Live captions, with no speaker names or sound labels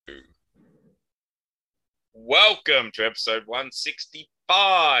Welcome to episode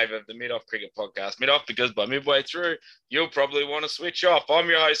 165 of the Mid-Off Cricket Podcast. Mid-Off because by midway through, you'll probably want to switch off. I'm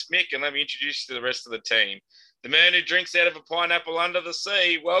your host, Mick, and let me introduce you to the rest of the team. The man who drinks out of a pineapple under the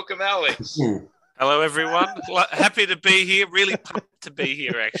sea. Welcome, Alex. Hello, everyone. Happy to be here. Really pumped to be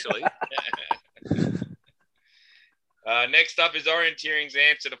here, actually. Next up is Orienteering's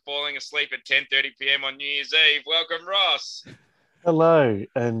answer to falling asleep at 10:30 p.m. on New Year's Eve. Welcome, Ross. Hello,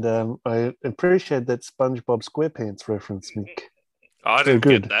 and I appreciate that SpongeBob SquarePants reference, Mick. I didn't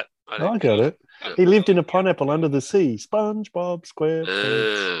get that. I got it. He lived in a pineapple under the sea. SpongeBob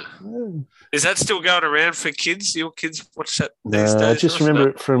SquarePants. Is that still going around for kids? Your kids watch that these No, I days? just remember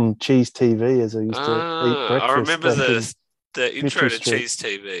it from Cheese TV as I used to eat breakfast. I remember the intro to Cheese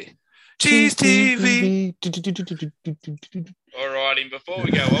TV. Cheese TV. All right, and before we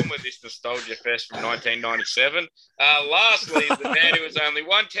go on with this nostalgia fest from 1997, lastly, the man who was only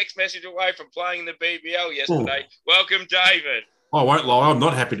one text message away from playing in the BBL yesterday. Welcome, David. I won't lie, I'm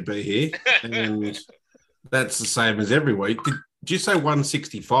not happy to be here. And that's the same as every week. Did you say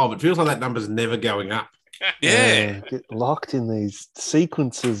 165? It feels like that number's never going up. Yeah. Get locked in these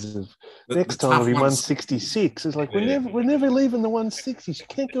sequences of next time it'll be 166. It's like we're never leaving the 160s. You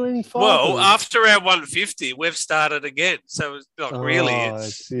can't go any farther. Well, after our 150, we've started again. So it's not really.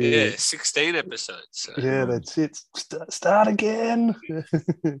 It's 16 episodes. So. Yeah, that's it. Start again.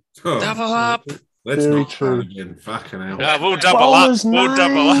 Double up. Let's Very not true. again. Fucking hell. We'll double up. We'll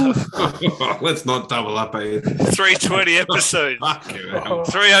double up. Let's not double up, Ian. 320 episodes.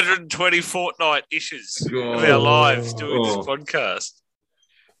 320 fortnight issues of our lives doing this podcast.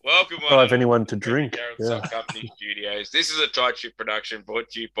 Welcome, Drive anyone to drink. Garrett Company Studios. This is a tight ship production brought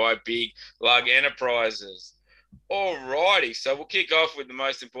to you by Big Lug Enterprises. All righty, so we'll kick off with the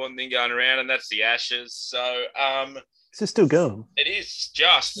most important thing going around, and that's the Ashes. So, Is it still going? it is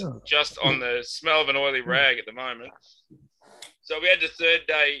just on the smell of an oily rag at the moment. So we had the third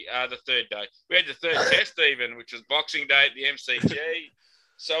day. We had the third test even, which was Boxing Day at the MCG.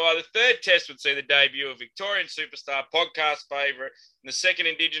 So the third test would see the debut of Victorian superstar, podcast favourite, and the second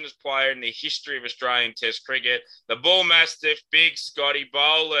Indigenous player in the history of Australian Test cricket, the Bull Mastiff, Big Scotty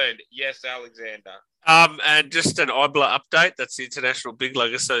Boland. Yes, Alexander. And just an IBLA update. That's the International Big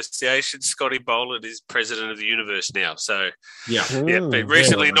Lug Association. Scotty Boland is president of the universe now. So, been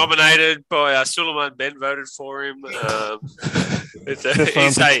recently nominated by Suleiman Ben voted for him.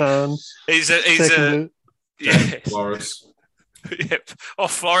 Flores. Yep. Oh,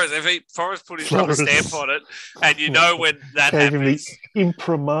 Flores. Flores put his rubber stamp on it, and you know when that happens,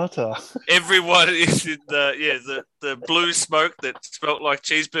 imprimatur. Everyone is in the blue smoke that smelt like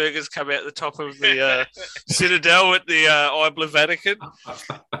cheeseburgers come out the top of the Citadel at the Ibla Vatican.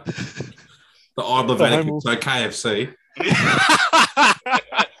 The Ibla Vatican, so KFC.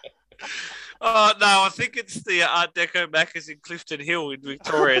 Oh, no, I think it's the Art Deco Macca's in Clifton Hill in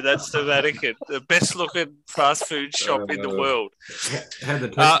Victoria. That's the Vatican, the best-looking fast food shop in the world. How'd the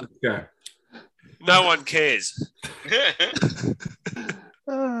test go? No one cares.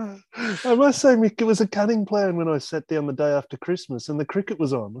 I must say, Mick, it was a cunning plan when I sat down the day after Christmas and the cricket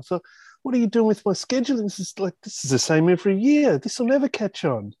was on. I thought, what are you doing with my scheduling? This is the same every year. This will never catch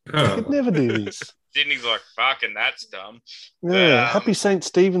on. I could never do this. Sydney's like, fucking that's dumb. Yeah, happy St.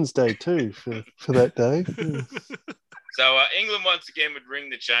 Stephen's Day too for that day. So England once again would ring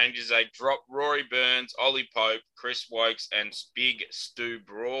the changes. They drop Rory Burns, Ollie Pope, Chris Wokes and Big Stu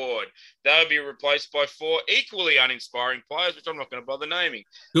Broad. They'll be replaced by four equally uninspiring players, which I'm not going to bother naming.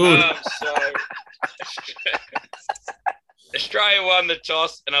 Good. Australia won the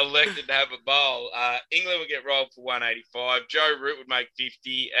toss and elected to have a bowl. England would get rolled for 185. Joe Root would make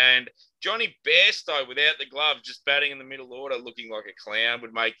 50. And Johnny Bairstow, without the gloves, just batting in the middle order, looking like a clown,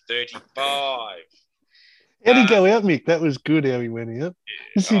 would make 35. How'd he go out, Mick? That was good how he went out.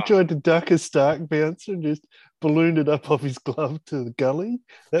 He tried to duck a Stark bouncer and just ballooned it up off his glove to the gully.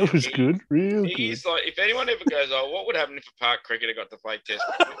 That was good, real good. He's like, if anyone ever goes, what would happen if a park cricketer got to play test?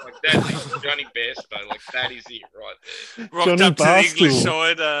 Like, that's Johnny Bairstow. Like, that is it right there. Rocked Johnny up Barstool. to the English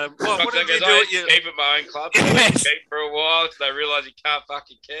side. What did you do? Keep at my own club. Keep for a while because they realise you can't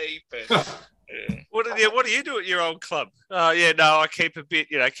fucking keep. And, What do you do at your old club? I keep a bit,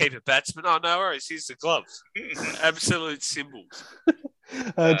 keep a batsman. Oh, no worries. Here's the gloves. Absolute symbols.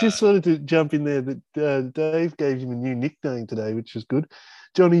 I just wanted to jump in there that Dave gave him a new nickname today, which was good.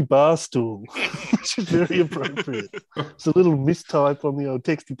 Johnny Barstool, which is very appropriate. It's a little mistype on the old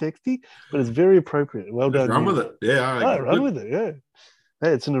texty, but it's very appropriate. Well done. Run with it. Yeah. Run with it, yeah.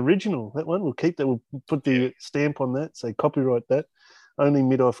 Hey, it's an original. That one, we'll keep that. We'll put the stamp on that, say copyright that. Only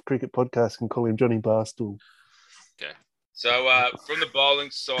Mid-Off Cricket Podcast can call him Johnny Barstool. Okay. So from the bowling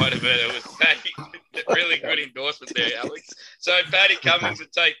side of it, it was Really good endorsement there, Alex. So Paddy Cummins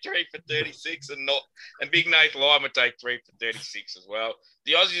would take 3 for 36 and Big Nate Lyon would take 3 for 36 as well.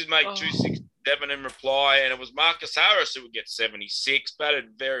 The Aussies made 267 in reply, and it was Marcus Harris who would get 76.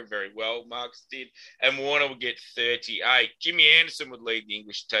 Batted very, very well, Marcus did. And Warner would get 38. Jimmy Anderson would lead the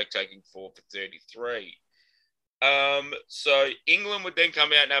English attack, taking 4 for 33. So England would then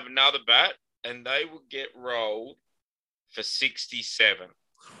come out and have another bat, and they would get rolled for 67.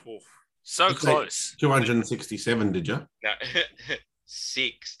 So close. 267, did you? No,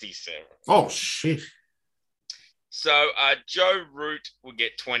 67. Oh, shit. So Joe Root would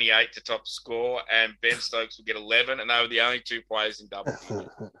get 28 to top score, and Ben Stokes would get 11, and they were the only two players in double figures.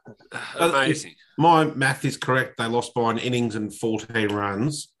 Amazing. My math is correct. They lost by an innings and 14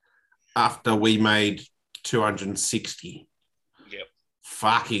 runs after we made 260. Yep.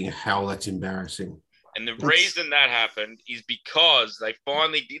 Fucking hell, that's embarrassing. And the reason that happened is because they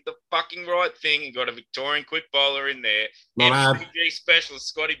finally did the fucking right thing and got a Victorian quick bowler in there. MCG specialist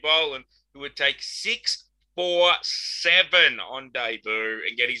Scotty Boland, who would take 6-4-7 on debut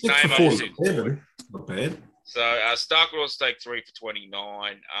and get his name up. Not bad. So Stark would also take 3 for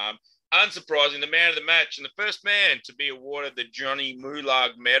 29. Unsurprising, the man of the match and the first man to be awarded the Johnny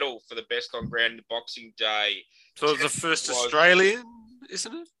Mulag medal for the best on ground in Boxing Day. So it was the first Australian,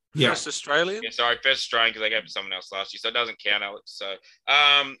 isn't it? Yeah. First Australian? Yeah, sorry, first Australian because they gave it to someone else last year, so it doesn't count, Alex. So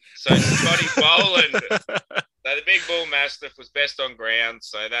Scotty Boland, so the big bull mastiff was best on ground,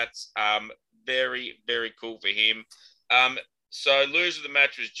 so that's very, very cool for him. So loser of the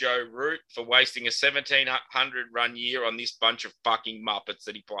match was Joe Root for wasting a 1,700 run year on this bunch of fucking muppets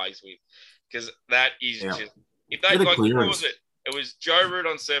that he plays with, because that is just if they like what was it? It was Joe Root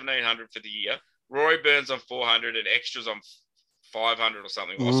on 1,700 for the year, Roy Burns on 400, and extras on 500 or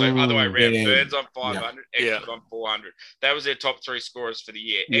something. Also, other way around, Burns on 500, extras on 400. That was their top three scorers for the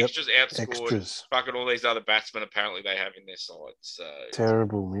year. Extras outscored fucking all these other batsmen apparently they have in their side. So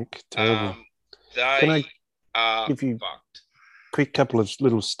terrible, Mick. Terrible. They are fucked. Quick couple of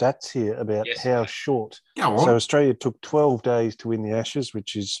little stats here about how short. So Australia took 12 days to win the Ashes,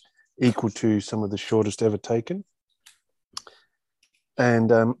 which is equal to some of the shortest ever taken.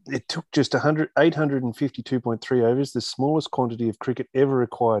 And it took just 852.3 overs, the smallest quantity of cricket ever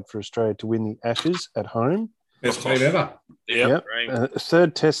required for Australia to win the Ashes at home. Best team ever. Yep.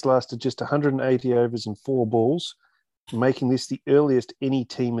 Third test lasted just 180 overs and 4 balls, making this the earliest any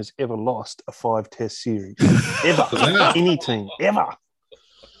team has ever lost a 5-test series. Ever. Any team. Ever.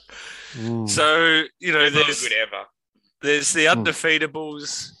 So, there's the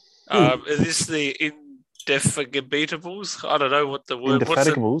undefeatables. Is this the indefatigable? I don't know what the word is.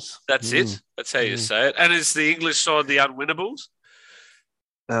 Indefatigables. That's it. That's how you say it. And is the English side the unwinnables?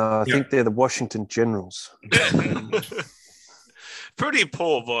 I think they're the Washington Generals. Pretty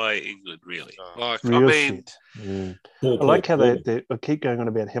poor by England, really. Shit. I like how they keep going on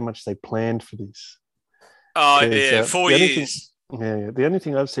about how much they planned for this. 4 years. The only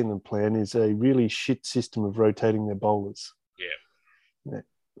thing I've seen them plan is a really shit system of rotating their bowlers.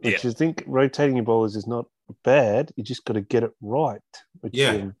 Which I think rotating your bowlers is not bad. You just got to get it right.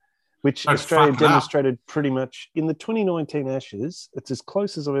 Which Australia demonstrated pretty much in the 2019 Ashes. It's as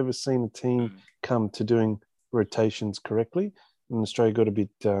close as I've ever seen a team come to doing rotations correctly. And Australia got a bit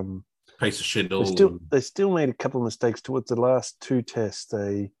piece of shit. They still made a couple of mistakes towards the last two tests.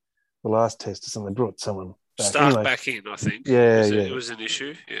 The last test or something, they brought someone back. Start back in, I think. It was an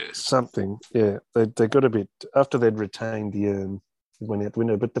issue. Yeah, something. Yeah, they got a bit after they'd retained the went out the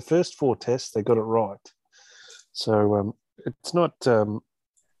window. But the first 4 tests, they got it right. So it's not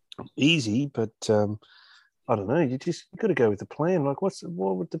easy, but I don't know. You got to go with the plan. Like, what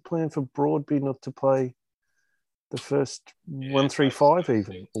would the plan for Broad be not to play the first 1-3-5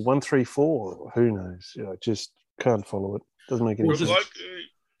 even, or 1-3-4? Who knows? Just can't follow it. Doesn't make any sense.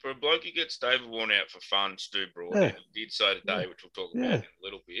 For a bloke who gets David Warner out for fun, Stu Broad, and he did so today, which we'll talk about in a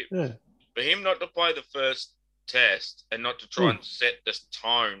little bit. Yeah. For him not to play the first test and not to try and set this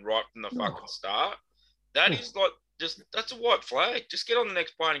tone right from the fucking start, that is like that's a white flag. Just get on the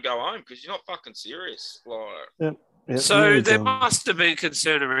next plane and go home because you're not fucking serious. So there must have been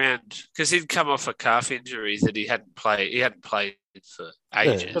concern around because he'd come off a calf injury that he hadn't played. He hadn't played for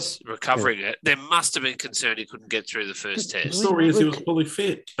ages, recovering it. There must have been concern he couldn't get through the first test. The story is he was fully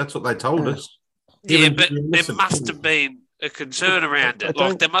fit. That's what they told us. But there must have been a concern around it.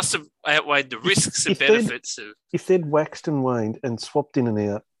 Like, they must have outweighed the risks and benefits. If they'd waxed and waned and swapped in and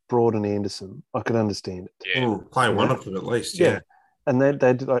out Broad and Anderson, I could understand it. Play one of them at least, and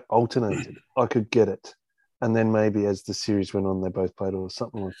they'd like alternated. I could get it. And then maybe as the series went on, they both played or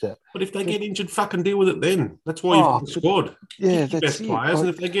something like that. But if they get injured, fucking deal with it then. That's why you've got the squad. Yeah, pick your that's best players, and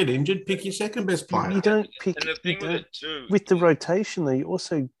if they get injured, pick your second best player. You don't pick. And the thing with it too, with the rotation, though, you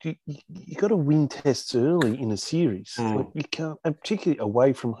also you got to win tests early in a series. Like you can't, and particularly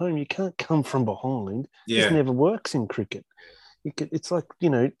away from home, you can't come from behind. Yeah. It never works in cricket. It's like,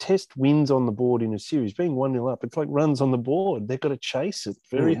 test wins on the board in a series. Being 1-0 up, it's like runs on the board. They've got to chase it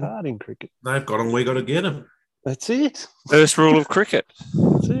very hard in cricket. They've got them, we got to get them. That's it. First rule of cricket.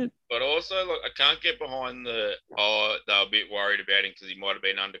 That's it. But also, look, I can't get behind they're a bit worried about him because he might have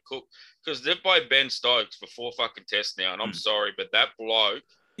been undercooked. Because they've played Ben Stokes for 4 fucking tests now, and I'm sorry, but that bloke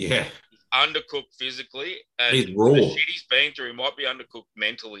is undercooked physically, and he's raw. the shit he's been through, he might be undercooked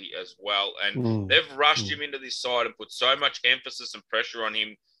mentally as well. And they've rushed him into this side and put so much emphasis and pressure on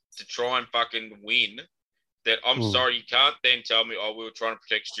him to try and fucking win that I'm sorry, you can't then tell me, we were trying to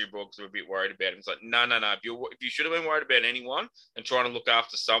protect Stu Broad because we were a bit worried about him. It's like, no. If you should have been worried about anyone and trying to look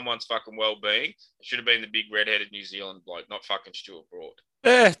after someone's fucking well-being, it should have been the big red-headed New Zealand bloke, not fucking Stuart Broad.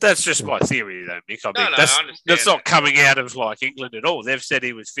 Yeah, that's just my theory, though, Mick. I mean, that's not coming out of like England at all. They've said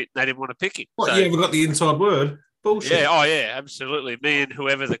he was fit and they didn't want to pick him. What, you haven't got the inside word? Bullshit. Yeah, absolutely. Me and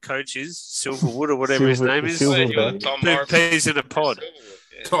whoever the coach is, Silverwood or whatever his name is, Silverwood. peas in a pod.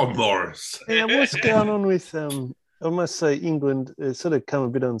 Tom Morris. Yeah, what's going on with I must say England sort of come a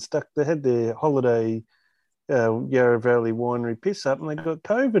bit unstuck. They had their holiday Yarra Valley winery piss up and they got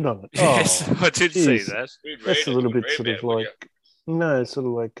COVID on it. Yes, I did see that. That's a little bit sort of like, sort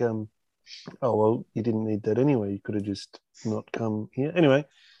of like, you didn't need that anyway. You could have just not come here. Anyway.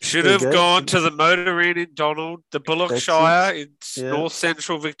 Should have gone to the Motor Inn in Donald. The Bullock Shire in north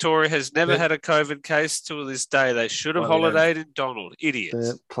central Victoria has never had a COVID case till this day. They should have holidayed in Donald. Idiots.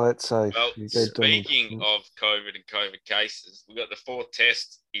 Yeah, play it safe. Well, speaking of COVID and COVID cases, we've got the 4th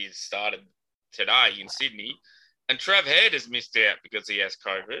test is started today in Sydney, and Trav Head has missed out because he has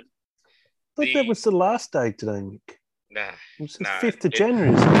COVID. I think that was the last day today, Nick. Nah. It was the 5th of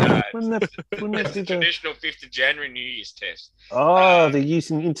January. It's the traditional 5th of January New Year's test. They're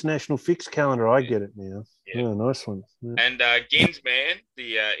using international fixed calendar. I get it now. Yeah, nice one. Yeah. And Gins man,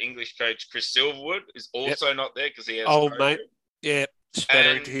 the English coach Chris Silverwood, is also not there because he has old COVID. mate. Yeah,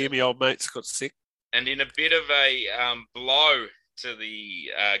 spattering to hear me. Old mate's got sick. And in a bit of a blow to the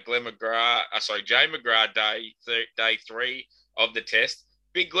Jay McGrath day 3 of the test,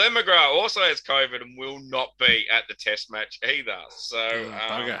 Big Glenn McGrath also has COVID and will not be at the test match either. So,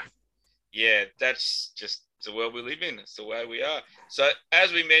 that's just the world we live in. It's the way we are. So,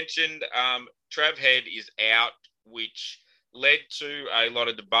 as we mentioned, Trav Head is out, which led to a lot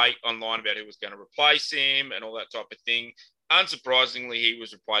of debate online about who was going to replace him and all that type of thing. Unsurprisingly, he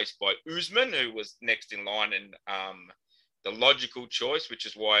was replaced by Usman, who was next in line and the logical choice, which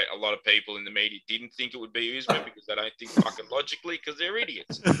is why a lot of people in the media didn't think it would be Usman because they don't think fucking logically because they're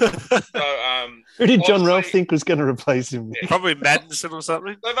idiots. So, who did John Ralph think was going to replace him? Yeah. Probably Madison or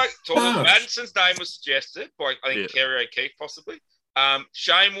something. So Madison's name was suggested by, I think, Kerry O'Keefe possibly.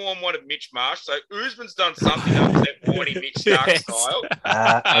 Shane Warne wanted Mitch Marsh. So Usman's done something to upset Warney Mitch Stark style.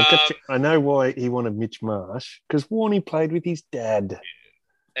 I know why he wanted Mitch Marsh, because Warney played with his dad.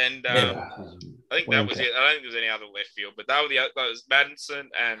 And I think that was it. I don't think there was any other left field, but that was Madison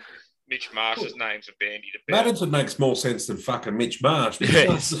and Mitch Marsh's names were bandied about. Madison makes more sense than fucking Mitch Marsh. He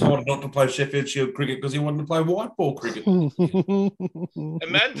decided not to play Sheffield Shield cricket because he wanted to play white ball cricket. And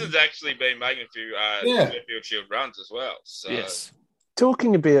Madison's actually been making a few Sheffield Shield runs as well. So. Yes.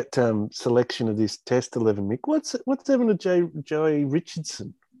 Talking about selection of this Test 11, Mick, what's happened to Joey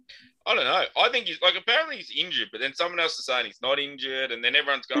Richardson? I don't know. I think apparently he's injured, but then someone else is saying he's not injured, and then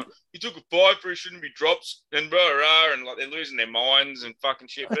everyone's going, he took a 5 for he shouldn't be dropped, and and like they're losing their minds and fucking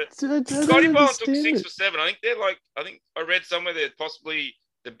shit. But Scotty Bowen took 6 for 7. I think I read somewhere they're possibly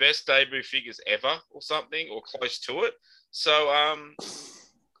the best debut figures ever or something, or close to it. So I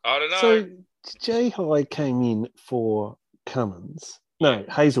don't know. So Jay High came in for Cummins. No,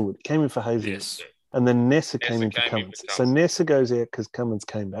 Hazelwood came in for Hazelwood. Yes. And then Nessa came in for Cummins. So Nessa goes out because Cummins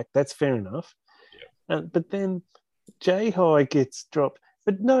came back. That's fair enough. Yeah. But then Jay High gets dropped.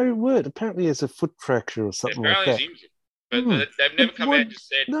 But no word. Apparently he has a foot fracture or something like that. He's injured. But they've never come out and just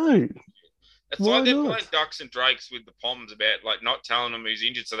said... No. It's like they're playing ducks and drakes with the Poms about like not telling them who's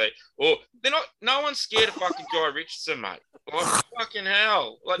injured. So they're not... No one's scared of fucking Jai Richardson, mate. Like, fucking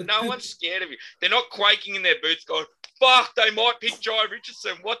hell. Like, no one's scared of you. They're not quaking in their boots going... Fuck, they might pick Jai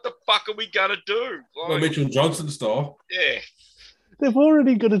Richardson. What the fuck are we going to do? Like, Mitchell Johnson style. Yeah. They've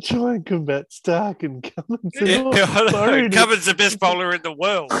already got to try and combat Stark and Cummins. Cummins the best bowler in the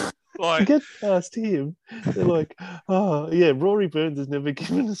world. To get past him, they're like, oh, yeah, Rory Burns has never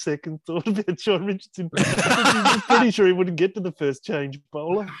given a second thought about John Richardson. He's pretty sure he wouldn't get to the first change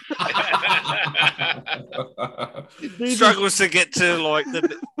bowler. Struggles to get to like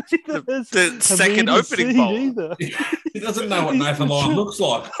the second opening bowler. He doesn't know what Nathan Lyon looks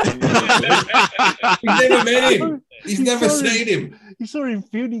like. He's never met him. He's never seen him. He saw him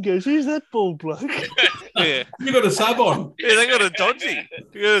field. He goes, "Who's that bald bloke?" Yeah, you got a sub on. Yeah, they got a dodgy.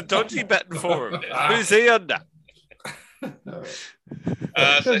 You got a dodgy batting for him. Who's he under?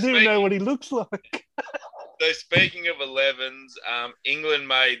 I don't even know what he looks like. So speaking of 11s, England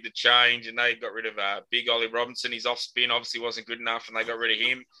made the change and they got rid of Big Ollie Robinson. His off spin obviously wasn't good enough, and they got rid of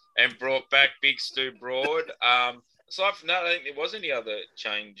him and brought back Big Stu Broad. Aside from that, I think there wasn't any other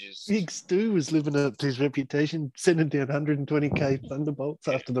changes. Big Stu was living up to his reputation, sending down 120k thunderbolts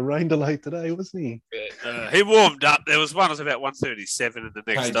after the rain delay today, wasn't he? Yeah. He warmed up. There was one that was about 137 in the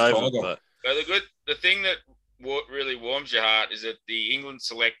next over. But... The thing that really warms your heart is that the England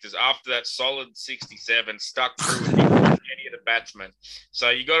selectors, after that solid 67, stuck through with any of the batsmen. So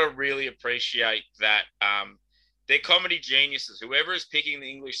you got to really appreciate that. They're comedy geniuses. Whoever is picking the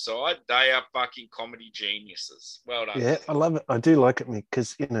English side, they are fucking comedy geniuses. Well done. Yeah, I love it. I do like it, Mick,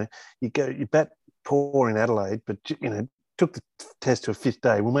 because, you bat poor in Adelaide, but, took the test to a fifth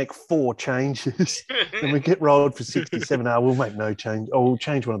day. We'll make 4 changes and we get rolled for 67. We'll make no change. Oh, we'll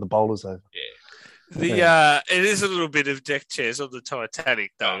change one of the bowlers over. Yeah. It is a little bit of deck chairs on the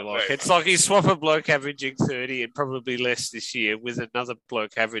Titanic, though. It's like you swap a bloke averaging 30 and probably less this year with another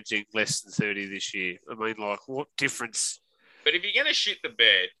bloke averaging less than 30 this year. I mean, what difference? But if you're going to shit the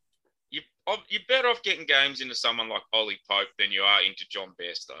bed, you're better off getting games into someone like Ollie Pope than you are into John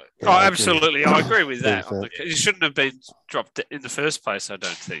Bairstow. Yeah, absolutely. I agree with that. He shouldn't have been dropped in the first place, I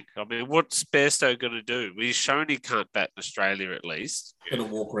don't think. I mean, what's Bairstow going to do? He's shown he can't bat in Australia, at least. He's going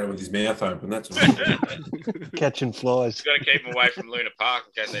to walk around with his mouth open, that's what catching flies. He's got to keep him away from Luna Park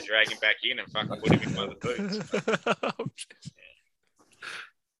in case they drag him back in and fucking put him in one of the boots.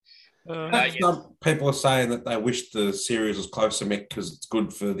 People are saying that they wish the series was closer, Mick, because it's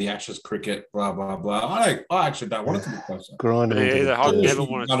good for the Ashes cricket, blah, blah, blah. I actually don't want it to be closer. I never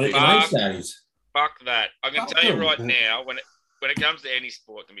want it to be. Fuck that. I can tell you right now, when it comes to any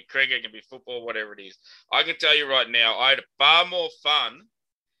sport, it can be cricket, it can be football, whatever it is, I can tell you right now, I had far more fun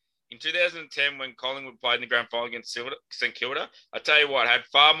in 2010 when Collingwood played in the grand final against St Kilda. I tell you what, I had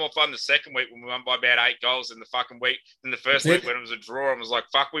far more fun the second week when we won by about 8 goals in the fucking week than the first week when it was a draw and was like,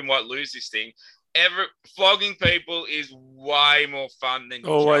 fuck, we might lose this thing. Flogging people is way more fun than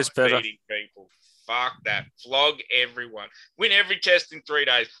always better beating people. Fuck that. Flog everyone. Win every test in 3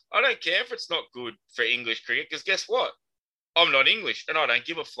 days. I don't care if it's not good for English cricket, because guess what? I'm not English and I don't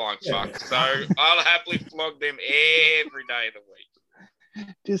give a flying fuck. So I'll happily flog them every day of the week.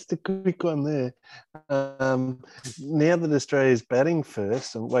 Just a quick one there. Now that Australia's batting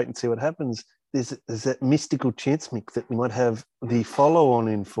first, and wait and see what happens, there's that mystical chance, Mick, that we might have the follow-on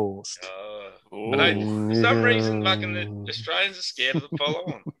enforced. For some reason, fucking the Australians are scared of the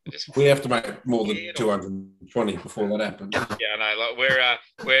follow-on. We have to make more than 220 before that happens. Yeah, I know. Like we're a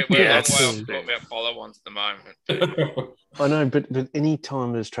long way off talking about follow-ons at the moment. I know, but any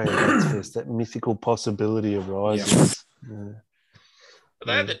time Australia bats first, that mythical possibility arises. Yeah. But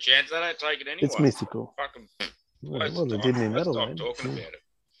they had the chance. They don't take it anyway. It's mythical. Fucking well, they didn't in Adelaide. Stop talking about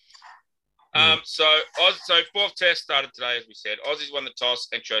it. So fourth test started today, as we said. Aussies won the toss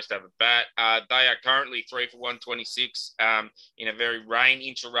and chose to have a bat. They are currently 3 for 126 in a very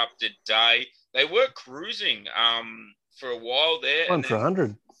rain-interrupted day. They were cruising for a while there. 1 for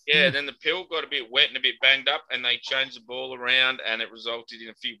 100. Yeah, then the pill got a bit wet and a bit banged up, and they changed the ball around, and it resulted in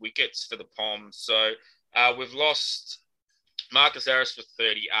a few wickets for the Poms. So we've lost Marcus Harris for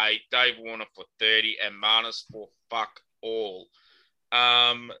 38, Dave Warner for 30, and Marnus for fuck all.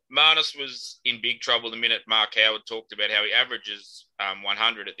 Marnus was in big trouble the minute Mark Howard talked about how he averages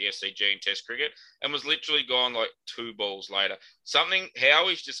 100 at the SCG in Test cricket and was literally gone like 2 balls later.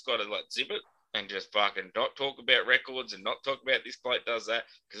 Howie's just got to zip it and just fucking not talk about records and not talk about this bloke does that,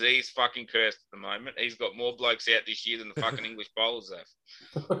 because he's fucking cursed at the moment. He's got more blokes out this year than the fucking English bowlers have.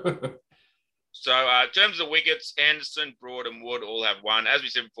 So, in terms of wickets, Anderson, Broad and Wood all have 1. As we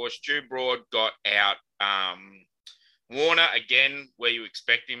said before, Stu Broad got out. Warner, again, where you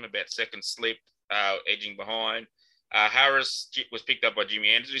expect him, about second slip, edging behind. Harris was picked up by Jimmy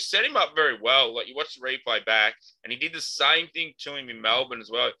Anderson, who set him up very well. Like, you watch the replay back, and he did the same thing to him in Melbourne as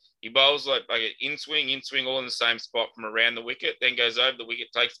well. He bowls like an in-swing, all in the same spot from around the wicket, then goes over the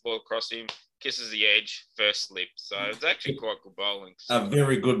wicket, takes the ball across him, kisses the edge, first slip. So it's actually quite good bowling. So. A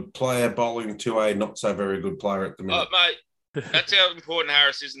very good player bowling to a not so very good player at the minute. Oh, mate, That's how important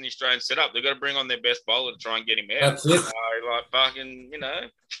Harris is in the Australian setup. They've got to bring on their best bowler to try and get him out. That's it.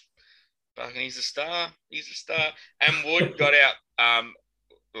 Fucking, he's a star. He's a star. And Wood got out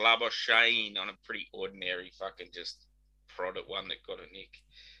Labuschagne on a pretty ordinary fucking just prod at one that got a nick.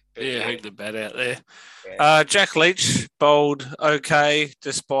 But hang the bat out there. Yeah. Jack Leach bowled okay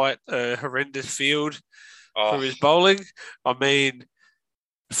despite a horrendous field for his bowling. I mean,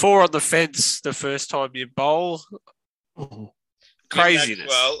 4 on the fence the first time you bowl. Craziness.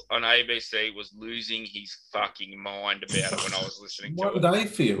 Well, on ABC was losing his fucking mind about it when I was listening to it. What did they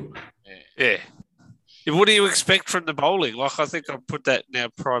feel? Yeah. What do you expect from the bowling? Like, I think I put that in our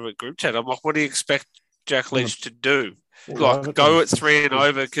private group chat. I'm like, what do you expect Jack Leach to do? Like, go at 3 and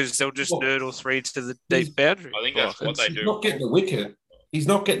over because they'll just nurdle 3 to the deep boundary. I think that's what they do. He's not getting a wicket. He's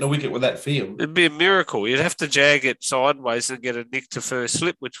not getting a wicket with that field. It'd be a miracle. You'd have to jag it sideways and get a nick to first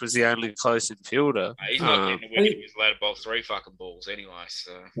slip, which was the only close infielder. He's not getting a wicket. He's allowed to bowl 3 fucking balls anyway.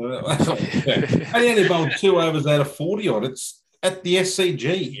 So. And he only bowled 2 overs out of 40 on it at the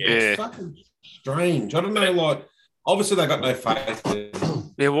SCG. Yeah. It's fucking strange. I don't know, like, obviously they got no faith in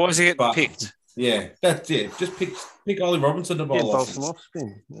him. Yeah, why is he getting picked? Yeah, that's it. Just pick Ollie Robinson to bowl off. Some off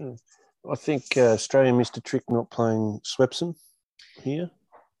spin. Yeah. I think Australia missed a trick not playing Swepson here.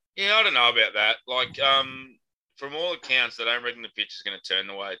 Yeah, I don't know about that. Like, from all accounts, they don't reckon the pitch is going to turn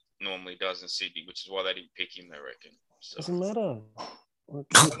the way it normally does in Sydney, which is why they didn't pick him, they reckon. So. Doesn't matter.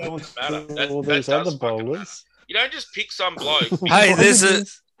 Doesn't matter. All those other bowlers. You don't just pick some bloke. Hey, there's a...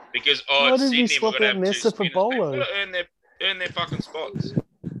 Because, why it's did Sydney, you swap out Nessa for Bolo? They've got to earn their fucking spots.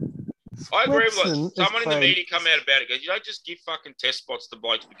 I agree with someone in the media come out about it. Goes, you don't just give fucking test spots to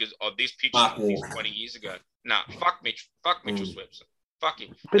blokes because this pitch is 20 years ago. Nah, fuck Mitch. Fuck Mitchell Swepson. Fuck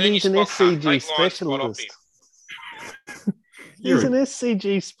him. But he's an SCG specialist. He's an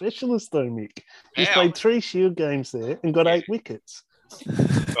SCG specialist, though, Mick. He's played 3 Shield games there and got 8 wickets.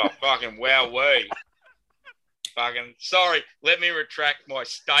 Oh, fucking wowee. Fucking sorry. Let me retract my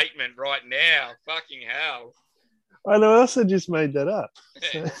statement right now. Fucking hell. I know. I also just made that up.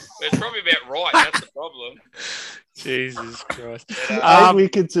 Yeah. It's probably about right. That's the problem. Jesus Christ. But, 8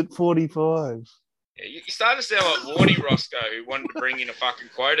 wickets at 45. Yeah, you're starting to sound like Warnie Roscoe, who wanted to bring in a fucking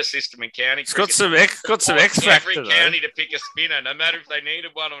quota system in county. It's got some X factor. Every county to pick a spinner, no matter if they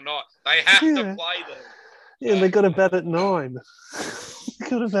needed one or not. They have to play them. Yeah, they got a bat at 9.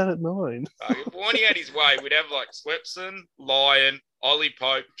 Got a bat at 9. If Warnie had his way, we'd have like Swepson, Lyon, Ollie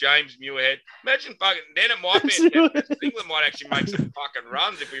Pope, James Muirhead. Imagine fucking. Then it might be. England might actually make some fucking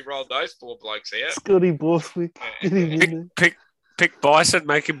runs if we rolled those 4 blokes out. Scotty Borthwick. Pick Bison,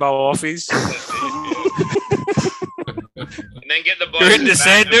 make him bowl offies. And then get the bloke. You're in the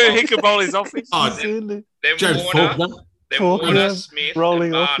Sandu, he can bowl his offies. Then Warner, Smith,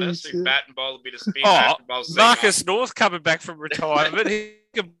 rolling and Barnes, who bat and bowl a bit of spin. Marcus North coming back from retirement. He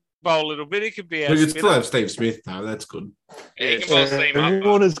can bowl a little bit. He can be out. We can still have Steve Smith, though. That's good. Yeah, he can bowl seam up.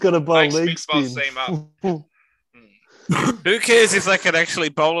 Warner's got a bowl leg spin. Who cares if they can actually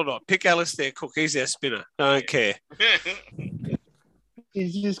bowl or not? Pick Alistair Cook. He's our spinner. Don't care.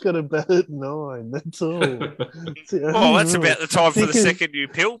 He's just got a bat at 9. That's all. That's about the time for the second new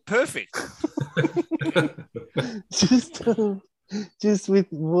pill. Perfect. just with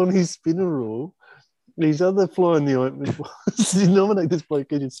Warnie's spinner rule, his other fly in the ointment was to nominate this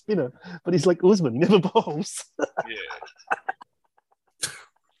bloke as a spinner, but he's like Usman, he never bowls.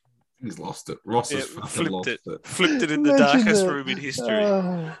 He's lost it. Ross has flipped it. Flipped it in the darkest room in history.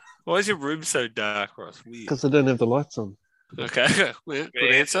 Why is your room so dark, Ross? Because I don't have the lights on. Okay,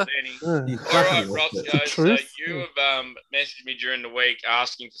 good answer. All right, Roscoe. So you have messaged me during the week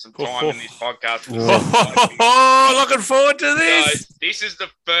asking for some time in this podcast. Looking forward to this. So this is the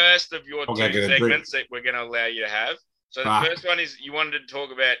first of your 2 segments that we're going to allow you to have. So the first one is you wanted to talk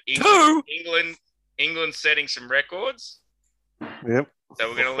about England setting some records. Yep. So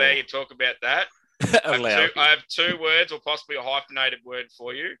we're going to allow you to talk about that. I have 2 words or possibly a hyphenated word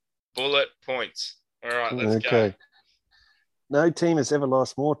for you. Bullet points. All right, let's go. No team has ever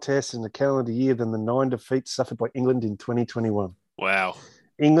lost more tests in a calendar year than the 9 defeats suffered by England in 2021. Wow.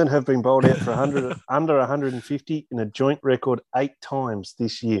 England have been bowled out for under 150 in a joint record 8 times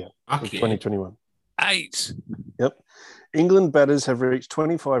this year of 2021. 8? Yep. England batters have reached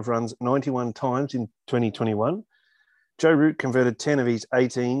 25 runs 91 times in 2021. Joe Root converted 10 of his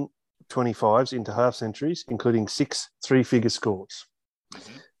 18 25s into half centuries, including 6 3-figure scores.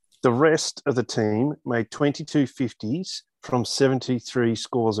 The rest of the team made 22 50s from 73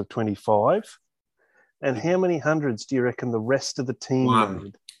 scores of 25. And how many hundreds do you reckon the rest of the team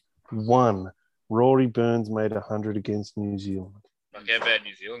made? 1. Rory Burns made 100 against New Zealand. Like how bad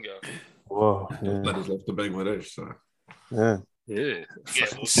New Zealand go? Whoa. Yeah. That is left to Bangladesh, so. Yeah. Yeah.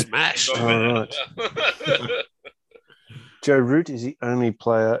 Fucking smash. All right. Joe Root is the only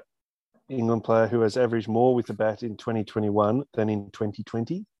England player who has averaged more with the bat in 2021 than in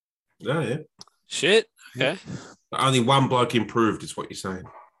 2020. Oh, yeah. Shit. Okay. Only one bloke improved is what you're saying.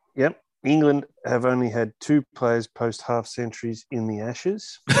 Yep. England have only had 2 players post half centuries in the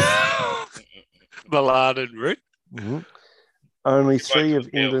Ashes. Ballard and Root. Mm-hmm. Only 3 of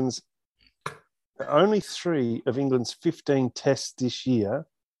England's 15 tests this year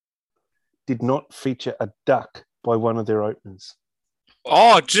did not feature a duck by one of their openers.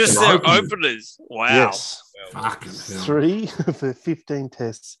 Oh, just their openers. Wow. Yes. Fucking hell. 3 of the 15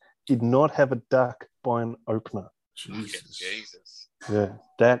 tests did not have a duck by an opener. Jesus. Yeah,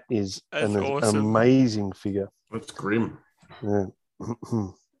 that is an awesome. amazing figure. That's grim. Yeah.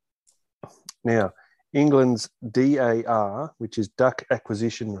 Now, England's DAR, which is duck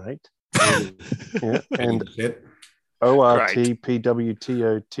acquisition rate, yeah, and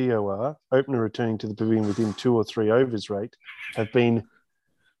ORTPWTOTOR, opener returning to the pavilion within 2 or 3 overs rate, have been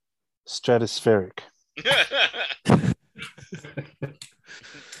stratospheric.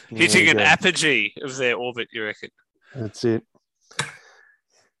 Hitting an apogee of their orbit, you reckon? That's it.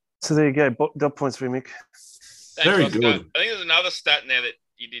 So there you go. Dot points for you, Mick. Very good. I think there's another stat in there that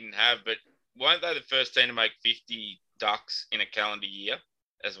you didn't have, but weren't they the first team to make 50 ducks in a calendar year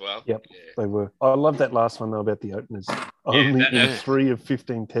as well? Yep, they were. I love that last one, though, about the openers. Only in 3 of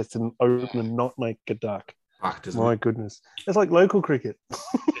 15 tests an opener not make a duck. My goodness. It's like local cricket.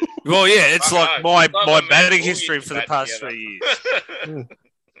 Well, yeah, it's like my batting history for the past 3 years. Yeah.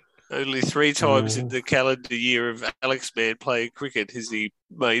 Only 3 times in the calendar year of Alex Mann playing cricket has he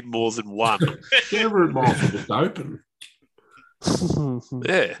made more than 1. Never might just open.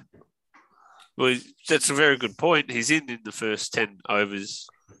 Yeah. Well, that's a very good point. He's in the first 10 overs,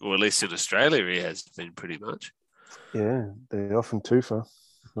 or at least in Australia he has been pretty much. Yeah, they're often twofer.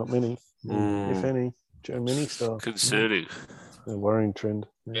 Not many, if any. Joe Mini style. Concerning. A worrying trend.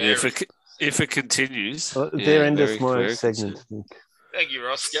 Yeah. If it continues. There ends my segment. Thank you,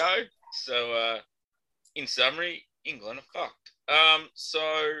 Roscoe. So, in summary, England are fucked. So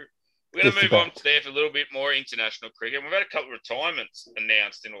we're going to move on to there for a little bit more international cricket. We've had a couple of retirements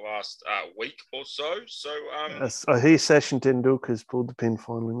announced in the last week or so. So I hear Sachin Tendulkar's pulled the pin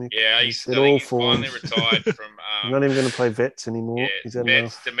finally, Mick. Yeah, he's finally retired from. Not even going to play vets anymore. Yeah,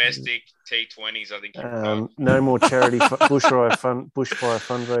 vets, domestic T20s. I think. No more charity bushfire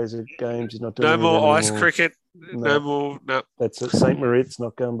fundraiser games. He's not doing. No more ice anymore. cricket. No more. No. That's it. St. Moritz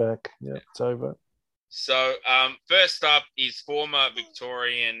not going back. Yeah, it's over. So, first up is former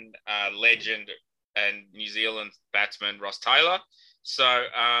Victorian legend and New Zealand batsman Ross Taylor. So,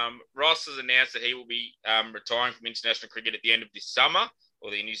 Ross has announced that he will be retiring from international cricket at the end of this summer,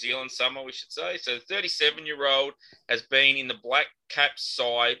 or the New Zealand summer, we should say. So, the 37-year-old has been in the Black Caps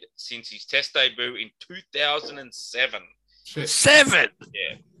side since his Test debut in 2007. 7?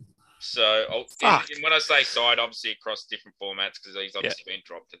 Yeah. So, and when I say side, obviously across different formats because he's obviously been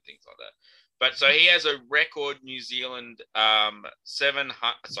dropped and things like that. But so he has a record New Zealand 700.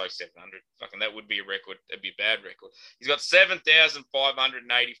 Fucking that would be a record. That'd be a bad record. He's got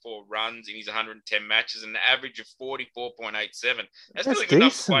 7,584 runs in his 110 matches and an average of 44.87. That's really good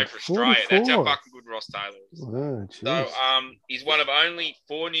enough to play for Australia. 44. That's how fucking good Ross Taylor is. Oh, so he's one of only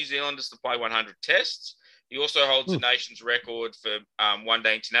 4 New Zealanders to play 100 tests. He also holds the nation's record for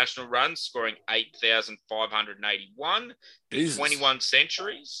one-day international runs, scoring 8,581 in 21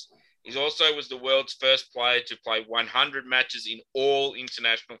 centuries. He also was the world's first player to play 100 matches in all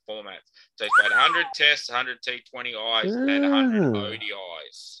international formats. So he's played 100 tests, 100 T20Is, and 100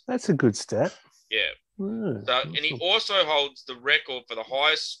 ODIs. That's a good stat. Yeah. And he also holds the record for the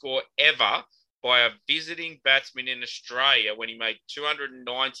highest score ever by a visiting batsman in Australia when he made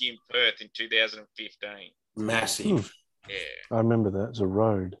 290 in Perth in 2015. Massive. Yeah. I remember that. It was a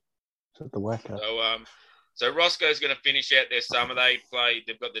road. It's at the Wacker. So Roscoe's going to finish out their summer. They've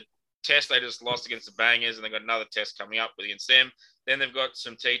got the test they just lost against the Bangers, and they've got another test coming up against them. Then they've got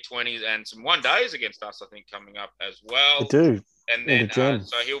some T20s and some one-days against us, I think, coming up as well. They do. And then, so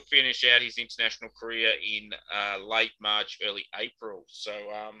he'll finish out his international career in late March, early April. So,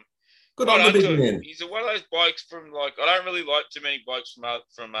 good on the big man. He's one of those blokes from, I don't really like too many blokes from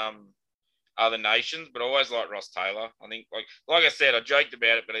other nations, but I always like Ross Taylor. I think, like I said, I joked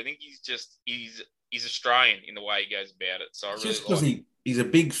about it, but I think he's Australian in the way he goes about it. So I really just because he's a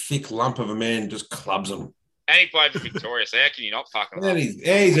big, thick lump of a man, just clubs him. And he played for Victoria, so how can you not fuck him up?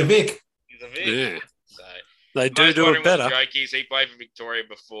 He's a Vic. He's a Vic. Yeah. So, they do it better. The joke is he played for Victoria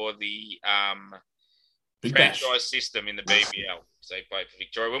before the franchise system in the BBL. So they played for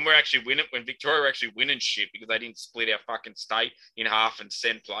Victoria. When Victoria were actually winning shit because they didn't split our fucking state in half and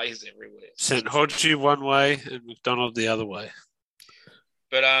send players everywhere. Sent Hodgie one way and McDonald the other way.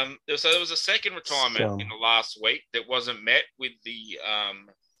 But so there was a second retirement in the last week that wasn't met with the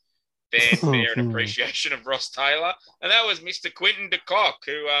fanfare and appreciation of Ross Taylor, and that was Mr. Quinton de Kock,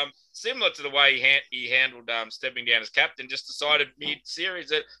 who, similar to the way he handled stepping down as captain, just decided mid-series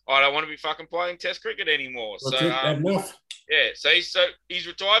that I don't want to be fucking playing Test cricket anymore. So he's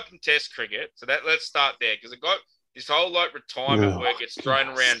retired from Test cricket. So let's start there because it got this whole retirement work gets thrown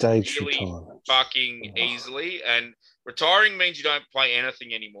around really fucking easily, and retiring means you don't play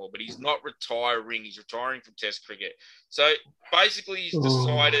anything anymore. But he's not retiring; he's retiring from Test cricket. So basically, he's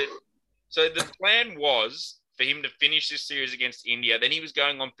decided. So the plan was for him to finish this series against India. Then he was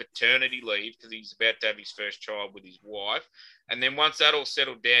going on paternity leave because he's about to have his first child with his wife. And then once that all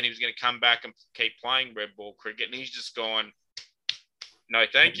settled down, he was going to come back and keep playing red ball cricket. And he's just gone, no,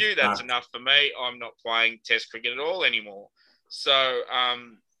 thank you. That's enough for me. I'm not playing Test cricket at all anymore. So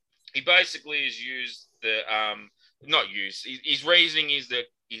he basically has used his reasoning is that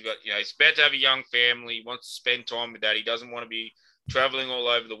he's about to have a young family. He wants to spend time with that. He doesn't want to be traveling all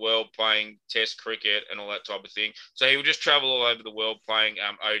over the world playing Test cricket and all that type of thing. So he will just travel all over the world playing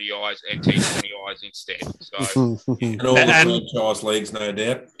ODIs and T20Is instead. So and all the franchise leagues, no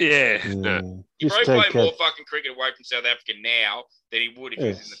doubt. Yeah. He probably play more fucking cricket away from South Africa now than he would if he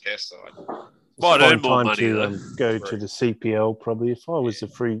was in the Test side. Might earn more money to go to the CPL probably. If I was a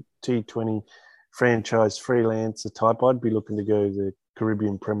free T20 franchise freelancer type, I'd be looking to go to the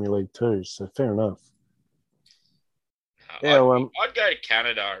Caribbean Premier League too. So fair enough. I'd go to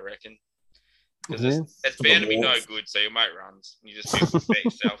Canada, I reckon. Because it's bound to be no good, so your mate runs. You just do it for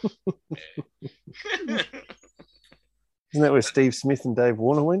yourself. Yeah. Isn't that where Steve Smith and Dave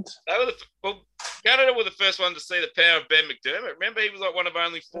Warner went? Canada were the first one to see the power of Ben McDermott. Remember, he was like one of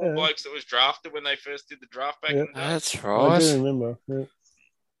only 4 blokes that was drafted when they first did the draft back in the day. That's right. I do remember.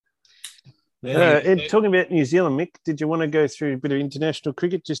 Ed, talking about New Zealand, Mick, did you want to go through a bit of international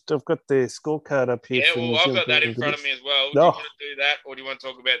cricket? I've got the scorecard up here. Yeah, well, I've got that in front of me as well. Do you want to do that, or do you want to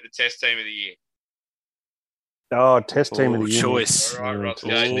talk about the Test team of the year? Oh, Test team of the year. Choice. All right, Ross, go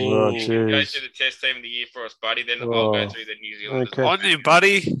through the Test team of the year for us, buddy. Then I'll go through the New Zealand. Okay. On you,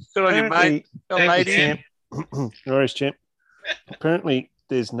 buddy. Good on you, mate. Norris champ. Apparently,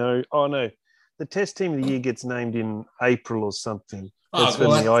 there's no. Oh no, the Test team of the year gets named in April or something. That's when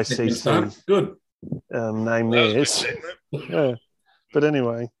the ICC good name theirs. Yeah. But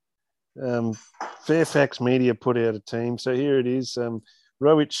anyway, Fairfax Media put out a team. So here it is.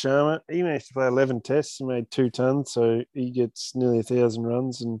 Rohit Sharma, he managed to play 11 tests. He made 2 tons, so he gets nearly 1,000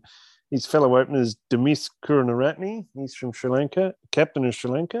 runs. And his fellow opener is Demis Karunaratne. He's from Sri Lanka, captain of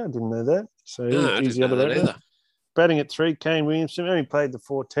Sri Lanka. I didn't know that. So he's the other opener. Batting at 3, Kane Williamson only played the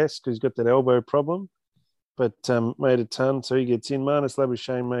 4 tests because he's got that elbow problem. But made a ton, so he gets in. Marnus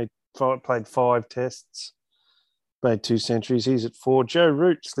Labuschagne played 5 tests, made 2 centuries. He's at 4. Joe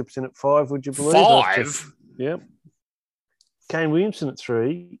Root slips in at 5, would you believe? 5? Yep. Kane Williamson at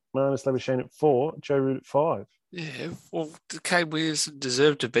 3, Marnus Labuschagne at 4, Joe Root at 5. Yeah, well, did Kane Williamson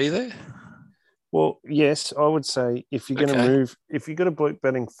deserve to be there? Well, yes, I would say if you're going to move, if you've got a bloke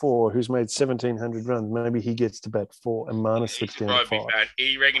batting 4 who's made 1,700 runs, maybe he gets to bat 4 and Marnus slips down at 5.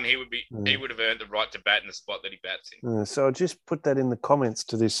 He reckon he would have earned the right to bat in the spot that he bats in. So I'll just put that in the comments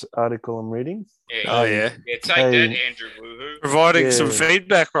to this article I'm reading. Yeah. Yeah, take that, Andrew Woohoo. Providing some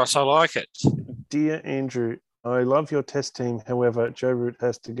feedback, Ross. I like it. Dear Andrew, I love your Test team. However, Joe Root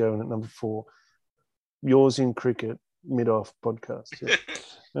has to go in at number 4. Yours in cricket, mid-off podcast. Yeah.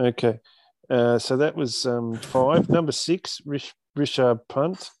 Okay. So that was 5. Number 6, Rishabh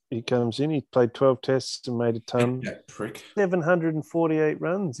Pant. He comes in. He played 12 tests and made a ton. That prick. 748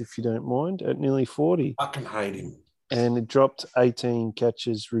 runs, if you don't mind, at nearly 40. I can hate him. And it dropped 18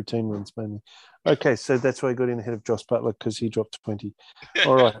 catches, routine runs mainly. Okay, so that's why I got in ahead of Joss Butler because he dropped 20.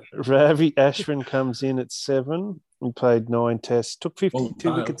 All right. Ravi Ashwin comes in at 7 and played 9 tests. Took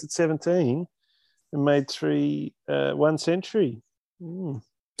 52 wickets at 17 and made 1 century.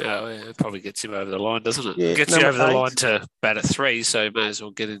 Oh, yeah, it probably gets him over the line, doesn't it? Yeah, gets you over the line to bat at 3, so you may as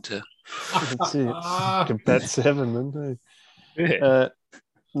well get into... That's it. Can bat 7, then. Yeah.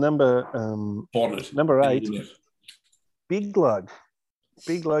 Number 8, Big Lug.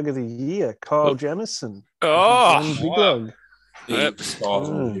 Big Lug of the year, Kyle Jamieson. Oh! Big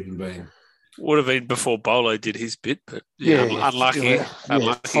Lug. Would have been before Bolo did his bit, but unlucky.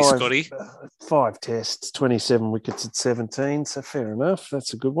 Unlucky, Scotty. 5 tests, 27 wickets at 17, so fair enough.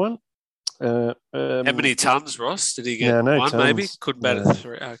 That's a good one. How many tons, Ross? Did he get no one? tons. Maybe couldn't bat at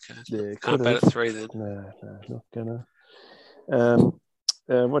 3. Okay, yeah, can't bat at 3 then. No, not gonna.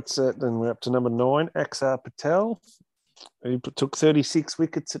 What's that? Then we're up to number 9, Axar Patel. He took 36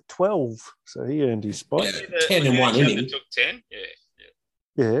 wickets at 12, so he earned his spot. 10 in one inning. Took 10.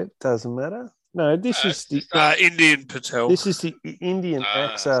 Yeah, it doesn't matter. No, this is the Indian Patel. This is the Indian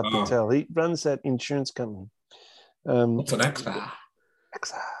Axar Patel. He runs that insurance company. What's an Axar?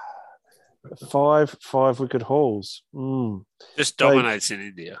 Axar. 5 wicket hauls. Just dominates in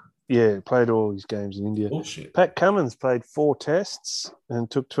India. Yeah, played all his games in India. Bullshit. Pat Cummins played 4 tests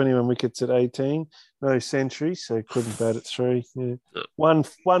and took 21 wickets at 18. No century, so he couldn't bat at 3. Yeah. One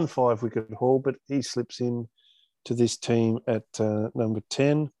 5-wicket haul, but he slips in to this team at number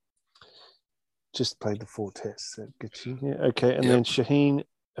 10. Just played the 4 tests. That gets you. Yeah, okay. And then Shaheen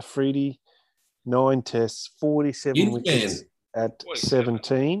Afridi, 9 tests, 47 wickets at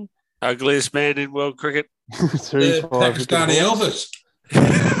 17. Ugliest man in world cricket. 3 Pakistani Elvis.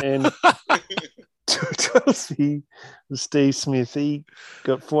 And Chelsea, Steve Smith, he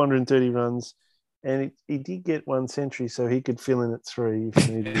got 430 runs, and he did get 1 century, so he could fill in at 3 if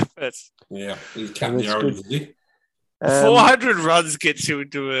needed. He's cutting the orange. 400 runs gets you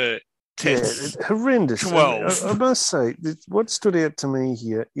into a test. Yeah, horrendous. 12. I must say, what stood out to me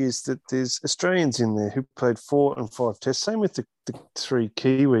here is that there's Australians in there who played 4 and 5 tests. Same with the 3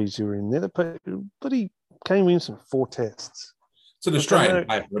 Kiwis who were in there. They played, but he came in some 4 tests. It's an Australian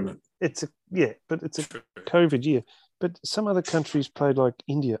paper, isn't it? But it's a COVID year. But some other countries played, like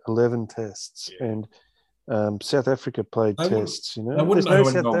India, 11 tests, and South Africa played tests. You know, there's no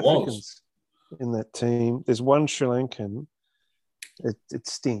South Africans in that team. There's 1 Sri Lankan. It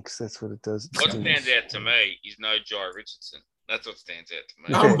stinks. That's what it does. What stands out to me is no Jai Richardson. That's what stands out to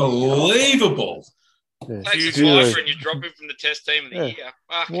me. Unbelievable. Yeah. Takes a lifer and you drop him from the test team of the year.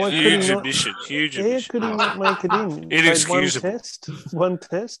 Huge admission. Huge admission. How could he not make it in? Inexcusable. One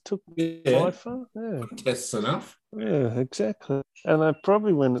test took lifer. Yeah. Tests enough. Yeah, exactly. And they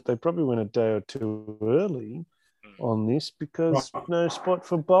probably went a day or 2 early on this because no spot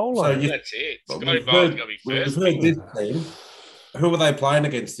for bowler. So that's it. Scotty Bowler's going to be first. We've heard this team. Who are they playing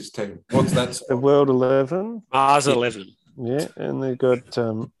against this team? What's that? The World 11. Mars 11. Yeah, and they've got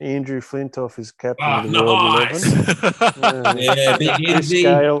Andrew Flintoff as captain of the World 11. Yeah, big Izzy.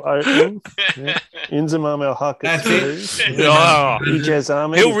 Scale opening. Yeah. Inzamam Al Haq at 2. Ijaz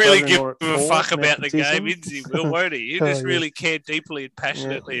Ahmed. He'll really give a fuck about the game, Izzy will, won't he? He'll just really care deeply and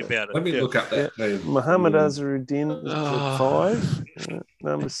passionately about it. Let me look up that team. Muhammad Azharuddin at 5.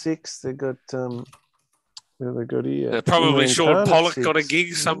 Number 6, they got... they got here. Probably Sean Pollock got a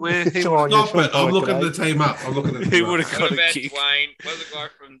gig somewhere. I'm looking the team up. He would have got a gig. Dwayne, what's the guy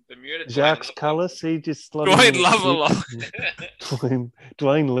from Bermuda? Jacques Cullis, he just... Dwayne Lovelock.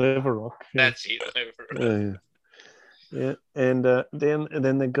 Dwayne Leverock. That's it. Yeah, and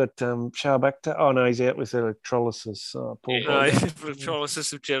then they got Shah Bakhtar. Oh no, he's out with electrolysis.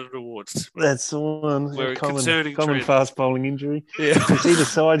 Electrolysis of genital warts. That's the one. We're common trend. fast bowling injury. Yeah, it's either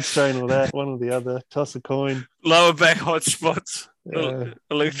side strain or that, one or the other. Toss a coin. Lower back hot spots.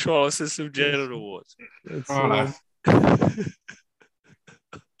 Electrolysis of genital warts.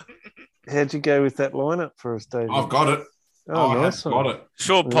 How'd you go with that lineup for us, David? I've got it. Oh, nice one. Got it.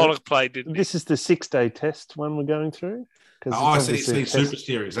 Sean Pollock played, didn't he? This is the 6-day test one we're going through. I see Super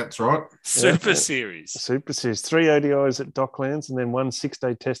Series. That's right. Super Series. 3 ODIs at Docklands and then 1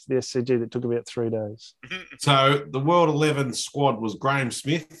 6-day test at the SCG that took about 3 days. So the World 11 squad was Graham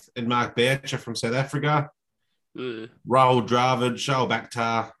Smith and Mark Boucher from South Africa, Rahul Dravid, Shoaib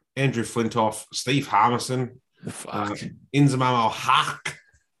Akhtar, Andrew Flintoff, Steve Harmison, Inzamam Al Haq,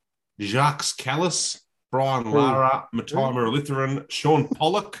 Jacques Callis, Brian Lara, Matai Muralitharan, Sean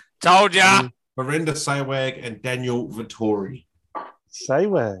Pollock. Told ya. Virender Sehwag and Daniel Vittori.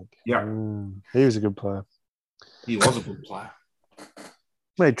 Sehwag? Yeah. He was a good player. He was a good player.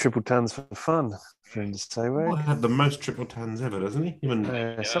 Made triple tons for fun, Virender Sehwag. He had the most triple tons ever, doesn't he?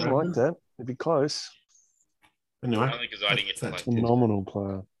 Something like that. It'd be close. Anyway. Only because I didn't get to play. Phenomenal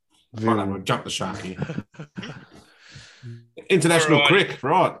player. We'll jump the shark here. International cricket,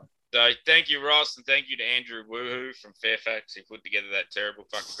 right. So thank you, Ross, and thank you to Andrew Woohoo from Fairfax who put together that terrible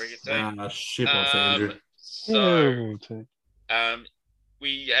fucking cricket team. Shit off, Andrew. So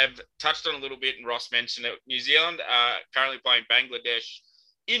we have touched on a little bit, and Ross mentioned it. New Zealand are currently playing Bangladesh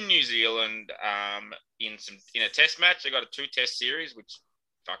in New Zealand in a test match. They got a 2-test series, which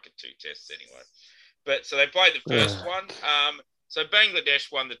fucking 2 tests anyway. But so they played the first one. So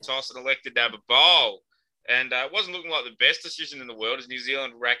Bangladesh won the toss and elected to have a bowl. And it wasn't looking like the best decision in the world as New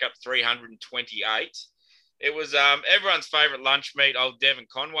Zealand rack up 328. It was everyone's favourite lunch meat. Old Devon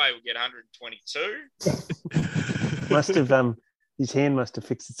Conway would get 122. Must have his hand must have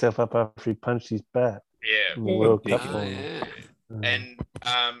fixed itself up after he punched his bat. Yeah. In the World Cup. Yeah. And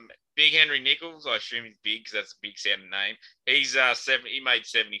Big Henry Nichols, I assume he's big because that's a big sounding name. He's 70. He made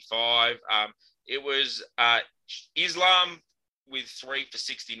 75. It was Islam with 3 for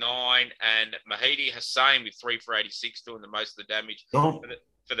 69 and Mahidi Hussain with 3 for 86 doing the most of the damage for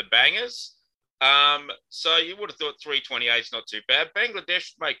the Bangers. So you would have thought 328 is not too bad.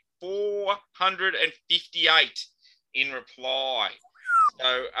 Bangladesh make 458 in reply.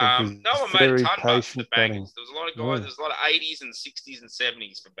 So no one made a ton much for the Bangers. There was a lot of guys. There's a lot of 80s and 60s and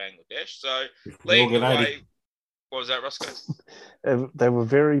 70s for Bangladesh. So leading the way. What was that, Roscoe? They were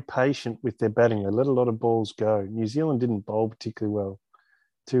very patient with their batting. They let a lot of balls go. New Zealand didn't bowl particularly well,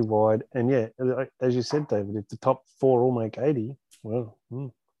 too wide. And yeah, as you said, David, if the top 4 all make 80, well,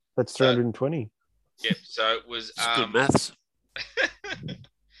 that's 320. Yep. So it was good maths.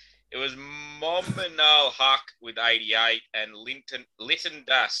 It was Mominal Huck with 88 and Lytton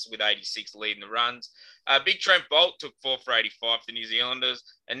Das with 86 leading the runs. Big Trent Bolt took 4 for 85 for the New Zealanders.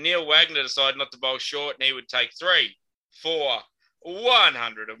 And Neil Wagner decided not to bowl short and he would take 3 for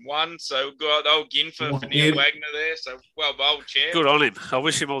 101. So good old Ginfer for Neil Wagner there. So well bowled, champ. Good on him. I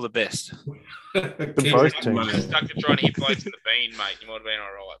wish him all the best. Both teams. Stuck to trying to hit blokes in the bean, mate. You might have been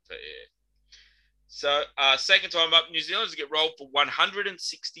all right. But yeah. So, second time up, New Zealanders get rolled for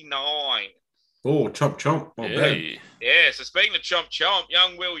 169. Oh, chomp. Hey. Yeah, so speaking of chomp,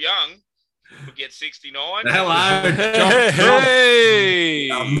 young Will Young would get 69. Hello, Hey!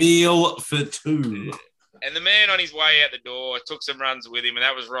 A meal for 2. And the man on his way out the door took some runs with him, and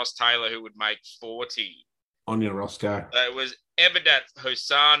that was Ross Taylor, who would make 40. On your Roscoe. So it was Ebadat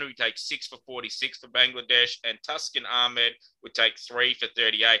Hossan, who takes 6 for 46 for Bangladesh, and Tuscan Ahmed would take 3 for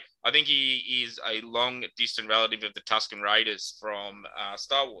 38. I think he is a long distant relative of the Tuscan Raiders from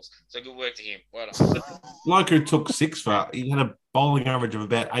Star Wars. So good work to him. Well done. Bloke who took 6 for, he had a bowling average of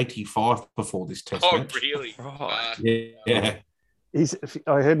about 85 before this test match. Oh, really? Yeah.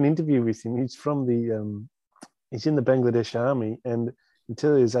 I heard an interview with him. He's from he's in the Bangladesh Army, and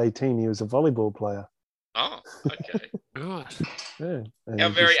until he was 18, he was a volleyball player. Oh, okay. Right. Yeah. How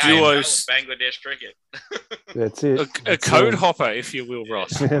very duos Bangladesh cricket. That's it. A code hopper, if you will,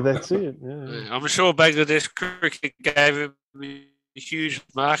 Ross. Yeah, that's it. Yeah. I'm sure Bangladesh cricket gave him a huge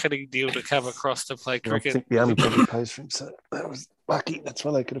marketing deal to come across to play cricket. I think the Army probably pays for him, so that was lucky. That's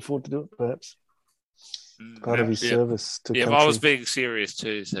why they could afford to do it, perhaps. Part of his service to country. I was being serious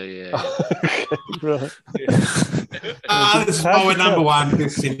too, so yeah. Okay, right. This is why we're number one.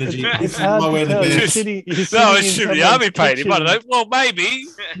 This synergy. This is why we're the best. No, it should be the Army paid him. I don't know. Well, maybe.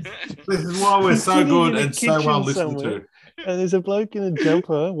 This is why we're so good and so well listened to. And there's a bloke in a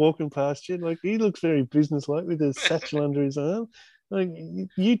jumper walking past you. Like, he looks very businesslike with a satchel under his arm. Like,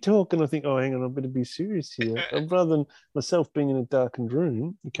 you talk and I think, oh, hang on, I better be serious here. Rather than myself being in a darkened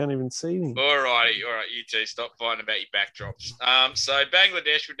room, you can't even see me. All right, you two, stop fighting about your backdrops. So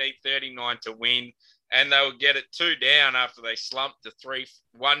Bangladesh would need 39 to win, and they would get it 2 down after they slumped to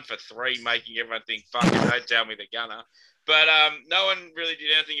 1 for 3, making everyone think, fuck it, don't tell me the gunner. But no one really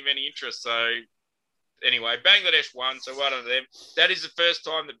did anything of any interest. So anyway, Bangladesh won, so well done to them. That is the first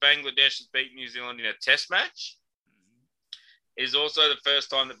time that Bangladesh has beaten New Zealand in a test match. It is also the first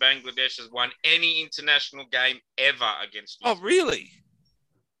time that Bangladesh has won any international game ever against New Zealand. Oh, really?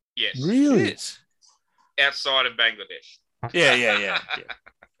 Yes. Really? Yes. Outside of Bangladesh. Yeah.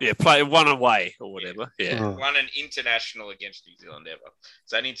 Yeah, play one away or whatever. Yeah. Won an international against New Zealand ever.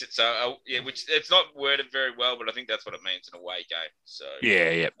 So, which it's not worded very well, but I think that's what it means, an away game. So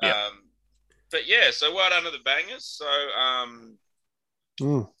Yeah. But yeah, so well done to the Bangers. So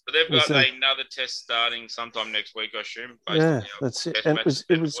so they've got another test starting sometime next week, I assume. Yeah, that's it. And it was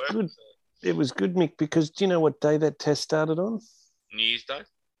good. So. It was good, Mick, because do you know what day that test started on? New Year's Day.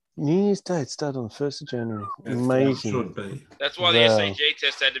 New Year's Day. It started on the 1st of January. Amazing. Should be. That's why the SCG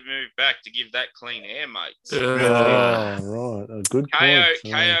test had to move back to give that clean air, mate. Right. A good point.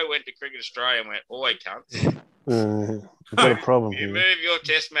 KO went to Cricket Australia and went, oi, cunts. We've got a problem You here. move your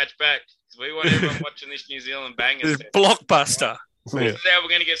test match back because we want everyone watching this New Zealand Bangers. This blockbuster. This is how we're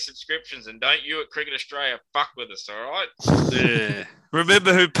going to get subscriptions, and don't you at Cricket Australia fuck with us, all right? Yeah.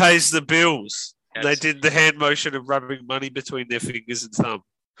 Remember who pays the bills? They did the hand motion of rubbing money between their fingers and thumb.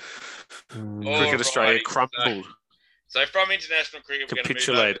 Cricket Australia crumbled. So from international cricket, we're going to move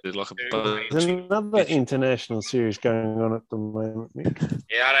capitulated like a bunch. There's another international series going on at the moment, Mick.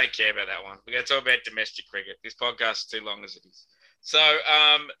 Yeah, I don't care about that one. We're going to talk about domestic cricket. This podcast is too long as it is. So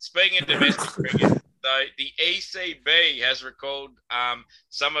speaking of domestic cricket, So the ECB has recalled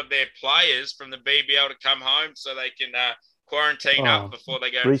some of their players from the BBL to come home so they can quarantine up before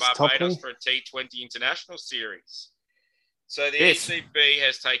they go to Barbados for a T20 International Series. So the ECB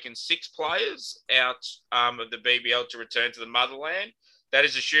has taken 6 players out of the BBL to return to the motherland. That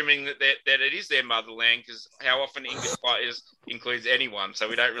is assuming that it is their motherland, because how often English players includes anyone, so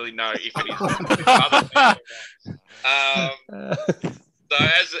we don't really know if it is motherland or not. So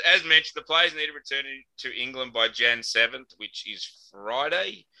as mentioned, the players need to return to England by Jan 7th, which is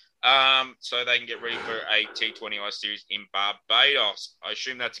Friday, so they can get ready for a T20I series in Barbados. I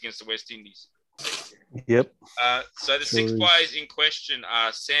assume that's against the West Indies. Yep. So the 6 players in question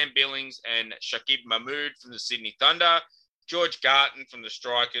are Sam Billings and Shakib Mahmood from the Sydney Thunder, George Garton from the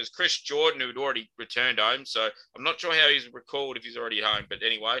Strikers, Chris Jordan, who had already returned home. So I'm not sure how he's recalled if he's already home, but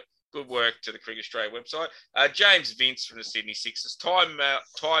anyway, good work to the Cricket Australia website. James Vince from the Sydney Sixers. Time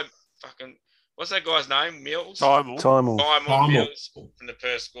what's that guy's name? Mills? Tymel Mills from the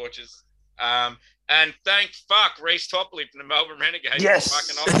Perth Scorchers. And thank fuck, Reece Topley from the Melbourne Renegades. Yes!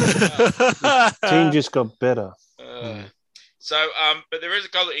 Team just got better. But there is a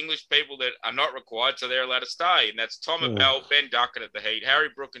couple of English people that are not required, so they're allowed to stay. And that's Tom Abell, Ben Duckett at the Heat, Harry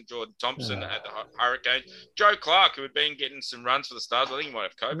Brook and Jordan Thompson at the Hurricanes, Joe Clark, who had been getting some runs for the Stars. I think he might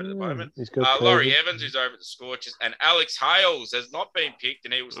have COVID at the moment. Laurie Evans, who's over at the Scorchers, and Alex Hales has not been picked,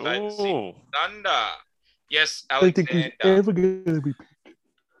 and he will stay at the Sydney Thunder. Yes, Alexander. I think he's ever going to be picked.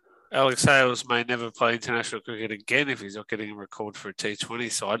 Alex Hales may never play international cricket again if he's not getting a record for a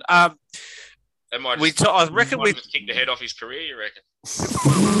T20 side. I reckon we kicked the head off his career. You reckon?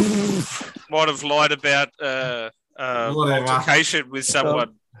 Might have lied about altercation with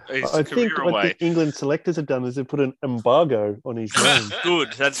someone. I think what the England selectors have done is they put an embargo on his name.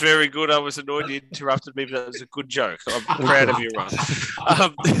 Good. That's very good. I was annoyed you interrupted me, but that was a good joke. I'm proud of you, Ron.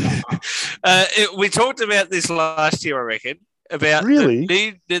 We talked about this last year, I reckon, about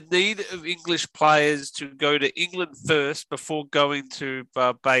the need of English players to go to England first before going to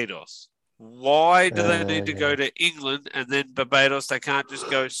Barbados. Why do they need to go to England and then Barbados? They can't just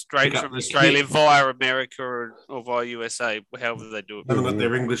go straight from Australia via America or via USA, however they do it. They haven't got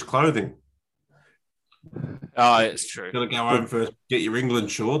their English clothing. Oh, it's true. Got to go home first, get your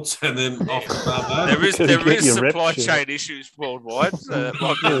England shorts, and then off to Barbados. There is supply chain issues worldwide, so that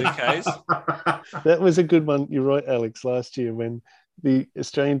might be the case. That was a good one. You're right, Alex. Last year when the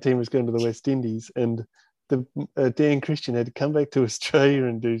Australian team was going to the West Indies and Dan Christian had to come back to Australia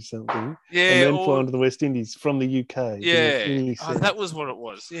and do something, and then fly on to the West Indies from the UK. Yeah, that was what it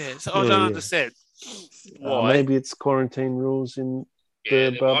was. Yeah, so I don't understand why. Maybe it's quarantine rules in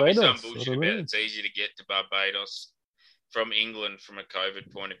there Barbados. Might be some bullshit about it's easier to get to Barbados from England from a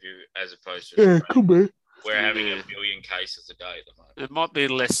COVID point of view as opposed to Australia. Could be. We're having 1 million cases a day at the moment. There might be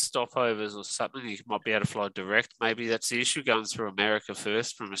less stopovers or something. You might be able to fly direct. Maybe that's the issue, going through America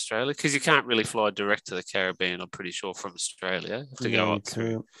first from Australia, because you can't really fly direct to the Caribbean, I'm pretty sure, from Australia. You have to go up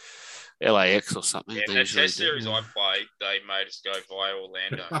through LAX or something. Yeah, that test series I played, they made us go via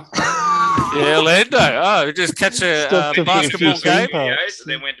Orlando. Orlando. Oh, just catch a basketball game. Yeah, so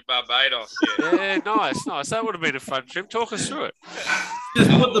then went to Barbados. Yeah, nice. That would have been a fun trip. Talk us through it. Just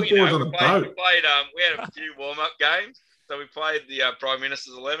put the boys on a boat. We had a few warm-up games. So we played the Prime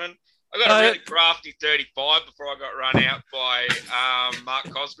Minister's 11. I got a really crafty 35 before I got run out by Mark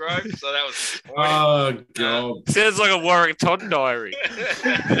Cosgrove. So that was disappointing. Oh, God. Sounds like a Warrington diary.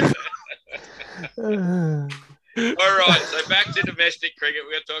 All right, so back to domestic cricket.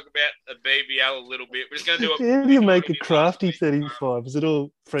 We're going to talk about the BBL a little bit. We're just going to do it. How do you make a crafty 35? Is it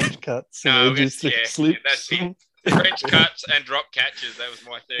all French cuts? No, that's it. French cuts and drop catches. That was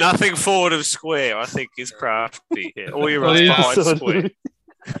my thing. Nothing forward of square, I think, is crafty. Yeah. All your runs behind square.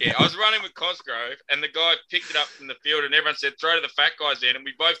 Yeah, I was running with Cosgrove, and the guy picked it up from the field, and everyone said, throw to the fat guys in, and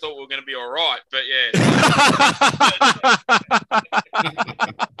we both thought we were going to be all right. But,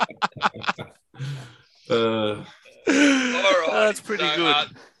 all right. That's pretty good.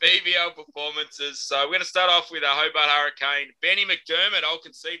 BBL performances. So we're going to start off with a Hobart Hurricane. Benny McDermott, all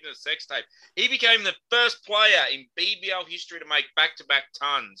conceived in a sex tape. He became the first player in BBL history to make back-to-back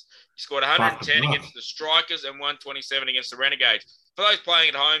tons. He scored 110 against the Strikers and 127 against the Renegades. For those playing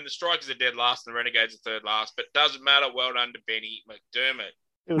at home, the Strikers are dead last and the Renegades are third last, but doesn't matter. Well done to Benny McDermott.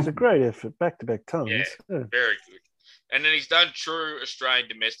 It was a great effort, back-to-back tons. Yeah, very good. And then he's done true Australian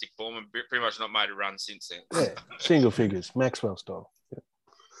domestic form and pretty much not made a run since then. Yeah, single figures, Maxwell style.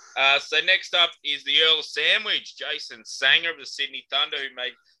 Yeah. So next up is the Earl of Sandwich, Jason Sanger of the Sydney Thunder, who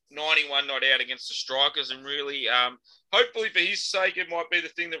made 91 not out against the Strikers, and really, hopefully for his sake, it might be the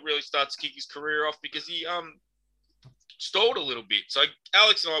thing that really starts to kick his career off, because he stalled a little bit. So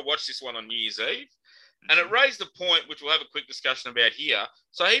Alex and I watched this one on New Year's Eve, And it raised the point, which we'll have a quick discussion about here.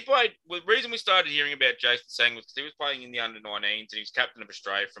 So he played. The reason we started hearing about Jason Sang was because he was playing in the under-19s and he was captain of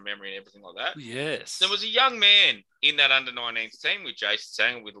Australia from memory and everything like that. Yes. There was a young man in that under-19s team with Jason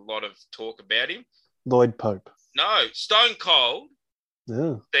Sang with a lot of talk about him. Lloyd Pope. No, Stone Cold.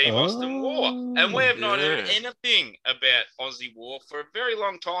 Yeah. Steve Austin War. And we have not heard anything about Aussie War for a very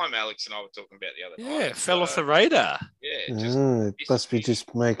long time. Alex and I were talking about the other night. Yeah, fell off the radar. Yeah. It must be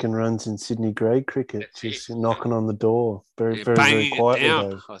just making runs in Sydney grade cricket, just knocking on the door. Very quietly,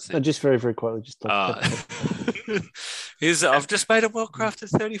 though. No, just very, very quietly. Just like I've just made a well-crafted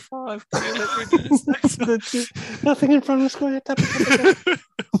 35. Nothing in front of the square.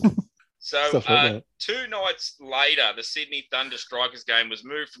 So 2 nights later, the Sydney Thunder Strikers game was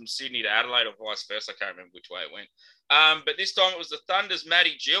moved from Sydney to Adelaide or vice versa. I can't remember which way it went. But this time it was the Thunder's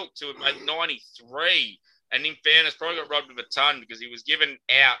Matty Gilk to make 93. And in fairness, probably got robbed of a ton because he was given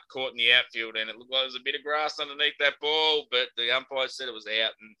out, caught in the outfield, and it looked like there was a bit of grass underneath that ball, but the umpire said it was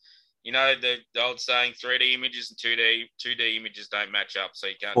out. And, you know, the old saying, 3D images and 2D images don't match up, so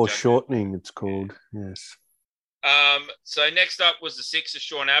you can't... Or shortening, it's called, yes. So next up was the Sixer,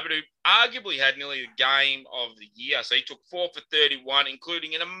 Sean Abbott, who arguably had nearly the game of the year. So he took 4 for 31,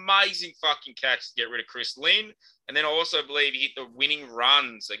 including an amazing fucking catch to get rid of Chris Lynn. And then I also believe he hit the winning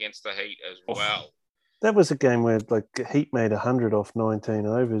runs against the Heat as well. That was a game where like Heat made 100 off 19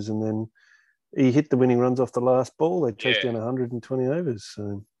 overs, and then he hit the winning runs off the last ball. They chased down 120 overs.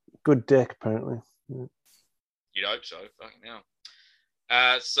 So good deck, apparently. Yeah. You'd hope so. Fucking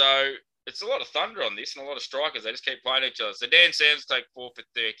hell. So it's a lot of Thunder on this and a lot of strikers. They just keep playing each other. So Dan Sands take 4 for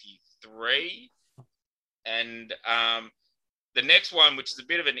 33. And the next one, which is a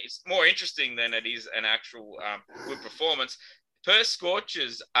bit of it's more interesting than it is an actual good performance. Perth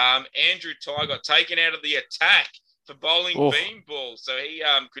Scorchers, Andrew Ty got taken out of the attack for bowling beam balls. So he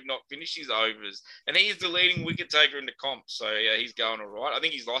could not finish his overs. And he is the leading wicket taker in the comp. So yeah, he's going all right. I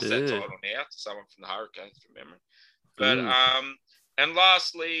think he's lost that title now to someone from the Hurricanes, from memory. But and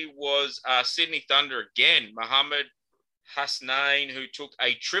lastly was Sydney Thunder again, Mohammad Hasnain, who took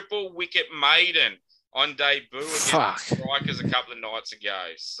a triple wicket maiden on debut against the Strikers a couple of nights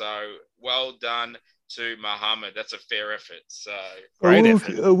ago. So well done to Mohammad. That's a fair effort. So great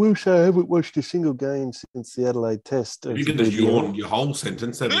effort. I will say I haven't watched a single game since the Adelaide Test. You can just yawn your whole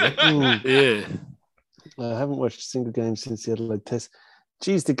sentence, haven't you? Yeah. I haven't watched a single game since the Adelaide Test.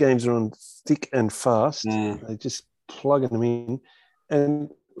 Geez, the games are on thick and fast. They just plugging them in. And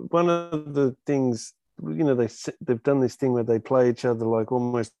one of the things, you know, they've done this thing where they play each other like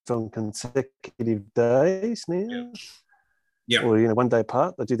almost on consecutive days now. Yeah. Or, you know, one day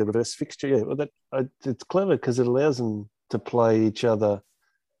apart. They do the reverse fixture. Yeah, well, it's clever because it allows them to play each other,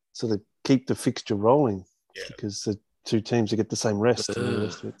 sort of keep the fixture rolling because the two teams get the same rest and all the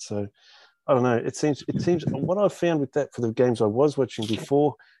rest of it. So I don't know. It seems what I found with that for the games I was watching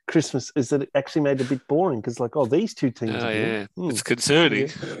before Christmas is that it actually made it a bit boring because, like, these two teams. It's concerning.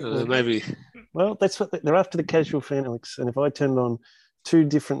 Maybe. Well, that's what they're after the casual fan, Alex. And if I turn it on 2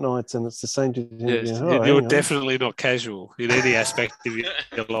 different nights and it's the same. You're definitely not casual in any aspect of your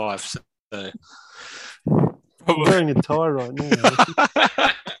life. So. I'm wearing a tie right now.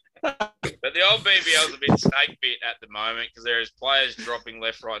 But the old BBL's a bit snake bit at the moment because there is players dropping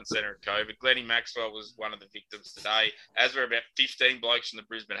left, right and centre of COVID. Glennie Maxwell was one of the victims today, as were about 15 blokes from the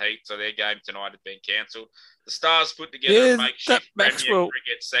Brisbane Heat, so their game tonight had been cancelled. The Stars put together a makeshift Premier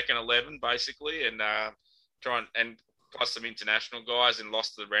Cricket second 11, basically, and plus some international guys and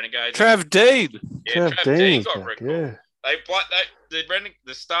lost to the Renegades. Trav Dean. Yeah, Trav Dean got recalled.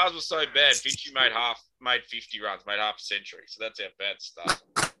 The Stars were so bad, Finchie made 50 runs, made half a century. So that's how bad the Stars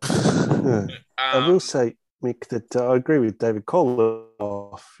were. I will say, Mick, that I agree with David. Call it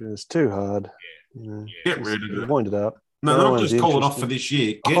off. It was too hard. Get rid of it. Wind it up. No, not just call it off for this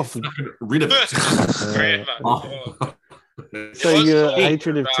year. Get rid of it. So your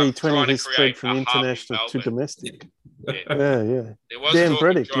hatred of T20 has spread from international to domestic. Yeah. Dan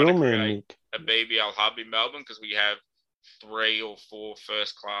Breddick, your man, Nick. A BBL hub in Melbourne because we have 3 or 4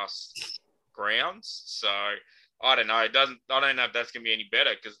 first-class grounds. So I don't know. I don't know if that's going to be any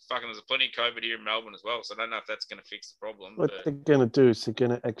better because there's plenty of COVID here in Melbourne as well. So I don't know if that's going to fix the problem. What they're going to do is they're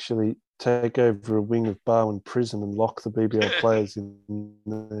going to actually take over a wing of Barwon Prison and lock the BBL players in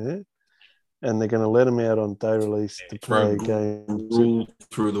there. And they're going to let them out on day release to play games.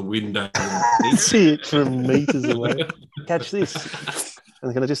 Through the window. See it from metres away. Catch this. And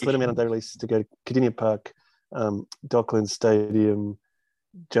they're going to just let them out on day release to go to Cardinia Park, Docklands Stadium,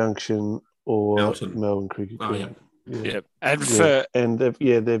 Junction, or Melbourne Cricket Ground. Yeah. And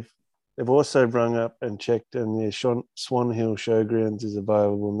they've They've also rung up and checked, and Swan Hill Showgrounds is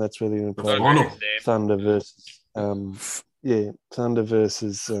available, and that's where they're going to play Thunder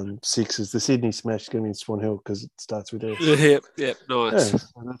versus Sixers. The Sydney Smash is going to be in Swan Hill because it starts with S. Yep, nice. Yeah,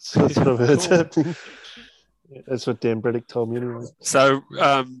 that's what I've heard happening. Yeah, that's what Dan Breddick told me anyway. So,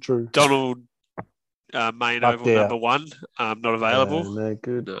 True. Donald, main oval number 1, not available. No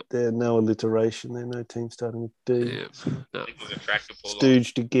good. No. There's no alliteration there. No team starting with D. Yeah. No.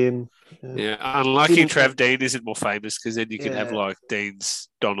 Stooged again. Yeah, unlucky Trav Dean isn't more famous because then you can have like Dean's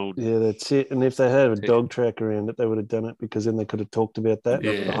Donald. Yeah, that's it. And if they had a dog track around it, they would have done it because then they could have talked about that.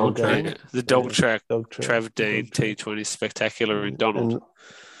 Yeah, the whole game. The dog track. Trav Dean T20 Spectacular in Donald. And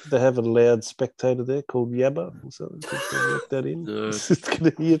they have a loud spectator there called Yabba or something. Just look that in. No. I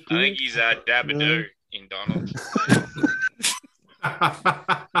think he's Dabadoo in Donald.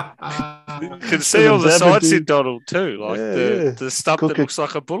 You can see all the sides in Donald too, like the stuff that looks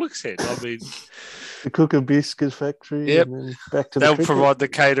like a bullock's head. I mean, the Cooker Biscuit Factory. Yep, and then back to they'll provide the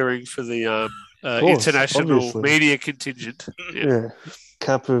catering for the international obviously. media contingent. Yeah,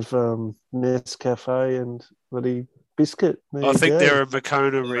 cup of Nescafe and bloody biscuit. I think they're a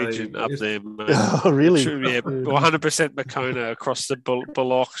Makona region up there, mate. Oh, really? Yeah, 100% Makona across the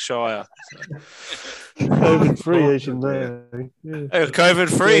Bullock Shire. COVID-free, as you know. Yeah.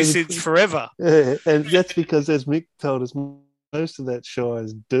 COVID-free since forever. Yeah, and that's because, as Mick told us, most of that shire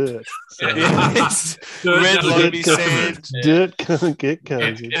is dirt. So yes. Red loamy sand. Dirt can't get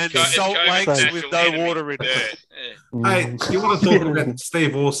COVID. And salt lakes with no water in it. Hey, do you want to talk about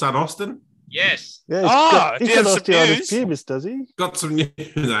Steve Orr's son, Austin? Yes. Yeah, do he's you got have some osteitis news? pubis, does he? Got some news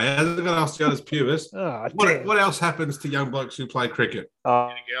there. Hasn't got osteitis pubis. Oh, What else happens to young blokes who play cricket?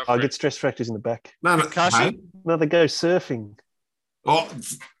 I get stress fractures in the back. No. Concussion? Hey? No, they go surfing. Oh,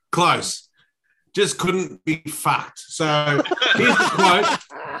 close. Just couldn't be fucked. So here's the quote.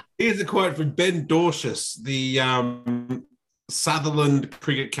 Here's a quote from Ben Dorshus, the Sutherland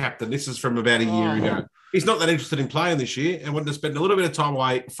cricket captain. This is from about a year ago. He's not that interested in playing this year and wanted to spend a little bit of time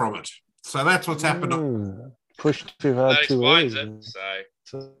away from it. So that's what's happened. Pushed too hard, That too early. explains it.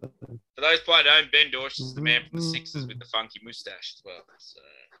 So, for those playing at home, Ben Dorshus is the man from the Sixers with the funky moustache as well. So.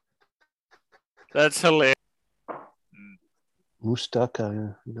 That's hilarious. Mustaka,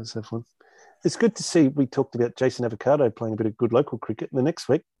 yeah, he does have one. It's good to see. We talked about Jason Avocado playing a bit of good local cricket. And the next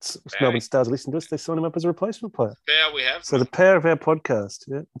week, Melbourne Stars listen to us. They sign him up as a replacement player. Power we have. So the power of our podcast.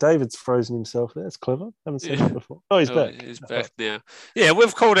 Yeah, David's frozen himself there. That's clever. Haven't seen it before. Oh, he's back. He's back now. Yeah,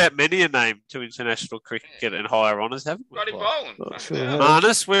 we've called out many a name to international cricket and higher honours, haven't we? Roddy Boland.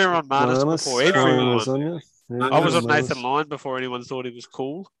 Marnus, we're on Marnus before everyone. I was on Marnus. Nathan Lyon before anyone thought he was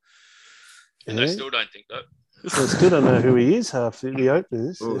cool. And I still don't think that. Well, still don't know who he is, half the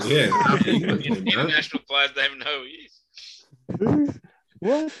openers. International players don't even know who he is.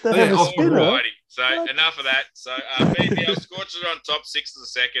 What? They have a spinner? Alrighty. So enough of that. So BBL Scorchers are on top, Sixers are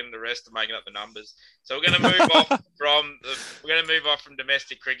second. The rest are making up the numbers. So we're going to move off from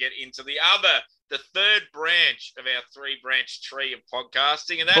domestic cricket into the third branch of our 3-branch tree of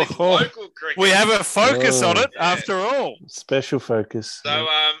podcasting, and that is local cricket. We have a focus on it after all. Special focus. So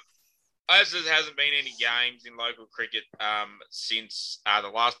as there hasn't been any games in local cricket since the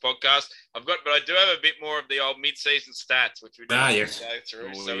last podcast, but I do have a bit more of the old mid-season stats, which we do go through.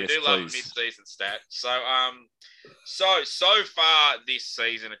 We do love a mid-season stat. So so far this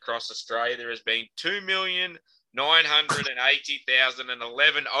season across Australia, there has been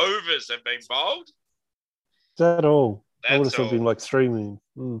 2,980,011 overs have been bowled. Is that all? I would have That's thought it'd been all. like 3 million.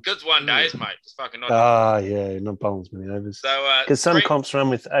 Good 1 days, mate. It's fucking not. Not bowling as many overs. So because some comps run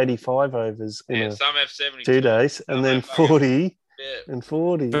with 85 overs in some have 72 2 days, and then 40 and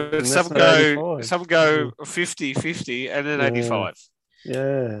 40. But and some go 50-50 and then 85.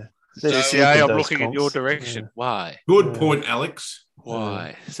 Yeah. CCA, I'm looking in your direction. Yeah. Why? Good point, Alex.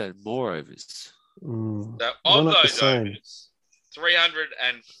 Why? Is that more overs? So of those overs,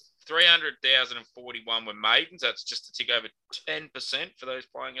 300,041 were maidens. That's just a tick over 10% for those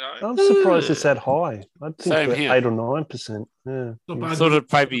playing at home. I'm surprised it's that high. I think Same here. 8 or 9%. Yeah. I thought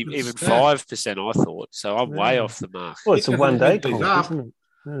it'd maybe even 5%, I thought. So I'm way off the mark. Well, it's a one-day comp, isn't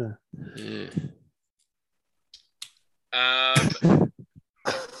it?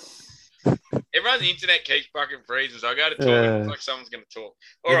 Everyone on the internet keeps fucking freezing, so I got to talk. It's like someone's going to talk.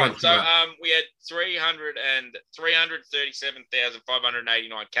 All right, so we had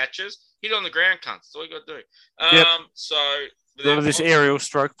 337,589 catches. Hit on the ground, cunts. That's all you got to do. So none of this aerial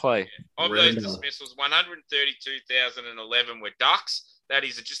stroke play. Of those dismissals, 132,011 were ducks. That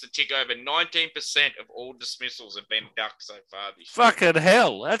is just a tick over 19% of all dismissals have been ducks so far this year. Fucking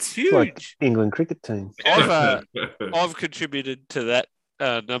hell, that's huge. Like England cricket team. I've contributed to that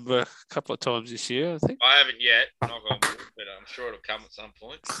number a couple of times this year, I think. I haven't yet, knock on wood, but I'm sure it'll come at some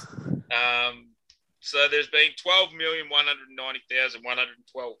point. So there's been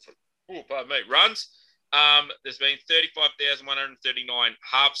 12,190,112 runs. There's been 35,139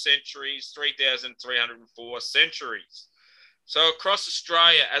 half centuries, 3,304 centuries. So across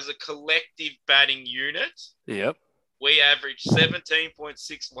Australia, as a collective batting unit, we average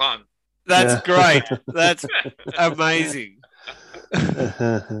 17.61. That's great. That's amazing.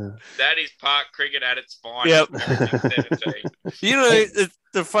 That is park cricket at its finest. You know,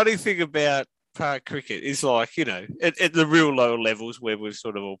 the funny thing about park cricket is, like, you know, at the real lower levels where we've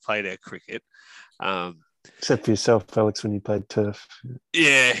sort of all played our cricket. Except for yourself, Alex, when you played turf.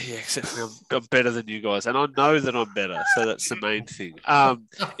 Yeah, except for I'm better than you guys. And I know that I'm better, so that's the main thing.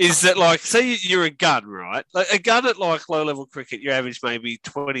 Is that, like, say you're a gun, right? Like a gun at, like, low-level cricket, you average maybe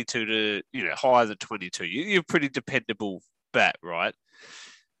 22 to, you know, higher than 22. You're pretty dependable bat, right?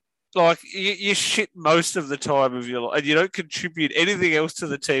 Like, you shit most of the time of your life, and you don't contribute anything else to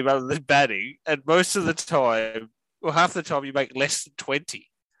the team other than batting, and most of the time, well, half the time, you make less than 20.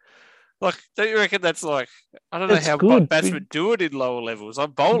 Like, don't you reckon that's, like, I don't know how batsmen do it in lower levels.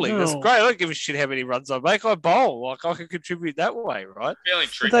 I'm bowling. That's great. I don't give a shit how many runs I make. I bowl. Like, I can contribute that way, right? Feeling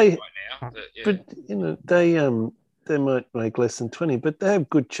tricky right now. But, you know, they might make less than 20, but they have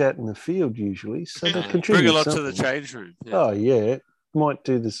good chat in the field usually, so they contribute Bring a lot something. to the change room. Yeah. Oh, yeah. Might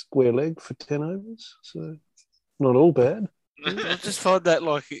do the square leg for 10 overs, so not all bad. I just find that,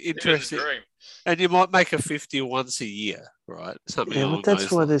 like, interesting. And you might make a 50 once a year, right? Something but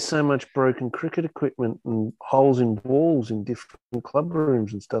that's why there's so much broken cricket equipment and holes in walls in different club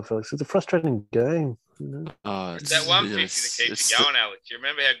rooms and stuff, Alex. It's a frustrating game. You know? It's that 150 that keeps you going, Alex. You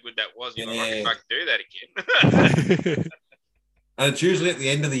remember how good that was? You're like, I can do that again. And it's usually at the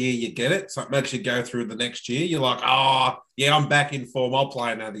end of the year you get it, so it makes you go through the next year. You're like, oh, yeah, I'm back in form. I'll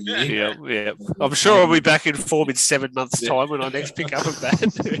play another year. Yeah. I'm sure I'll be back in form in 7 months' time when I next pick up a bat.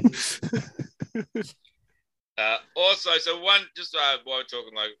 Also, so while we're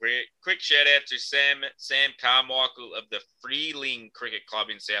talking, like, quick shout out to Sam Carmichael of the Freeling Cricket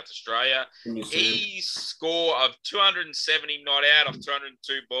Club in South Australia. His score of 270 not out off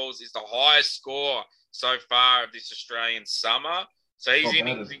 202 balls is the highest score so far of this Australian summer. So his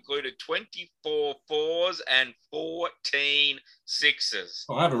innings included 24 fours and 14 sixes.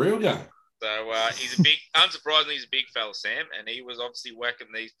 I have a real guy. So he's a big, unsurprisingly, he's a big fella, Sam, and he was obviously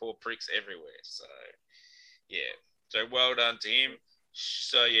whacking these poor pricks everywhere. So, yeah. So well done to him.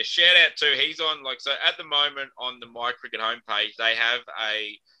 So, yeah, shout out to, he's on, like, so at the moment on the My Cricket homepage, they have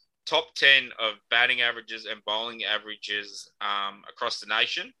a top 10 of batting averages and bowling averages across the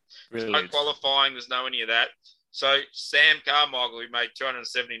nation. There's no qualifying, there's no any of that. So Sam Carmichael, who made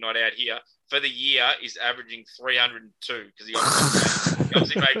 270 not out here, for the year is averaging 302 because he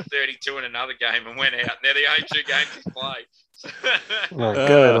obviously made 32 in another game and went out. They're the only two games he's played.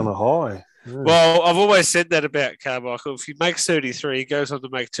 Go out on a high. Yeah. Well, I've always said that about Carmichael. If he makes 33, he goes on to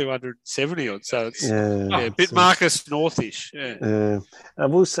make 270 odd. So it's a bit Marcus Northish. Yeah. I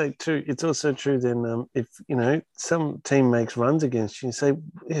will say too, it's also true then if, you know, some team makes runs against you, you say,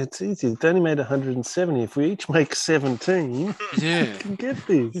 yeah, it's easy. They only made 170. If we each make 17, we can get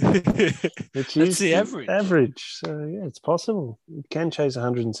this. It's the average. Average. So, yeah, it's possible. You can chase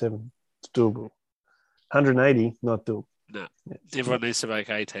 107. It's doable. 180, not doable. No, everyone needs to make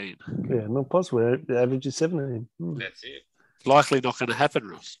 18. Yeah, not possible. The average is 17. That's it. Likely not going to happen,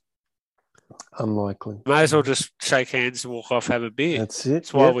 Ross. Unlikely. May as well just shake hands and walk off, have a beer. That's it.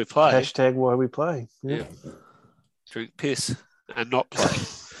 That's why we play. Hashtag why we play. Yeah. Drink piss and not play.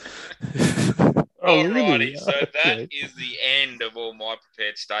 Alrighty, so that is the end of all my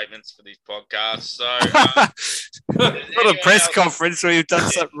prepared statements for this podcast. So, not a press conference where you've done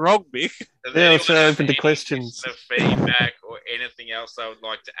something wrong, Mick. Yeah, so open to questions. Feedback or anything else I would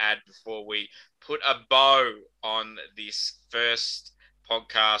like to add before we put a bow on this first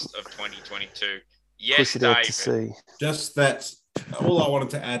podcast of 2022. Yes, David. Just that. All I wanted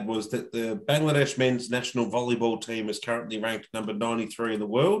to add was that the Bangladesh men's national volleyball team is currently ranked number 93 in the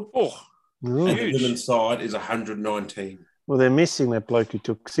world. And the women's side is 119. Well, they're missing that bloke who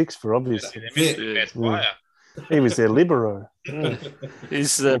took 6 for obviously. They're missing the best player. He was their libero. Yeah.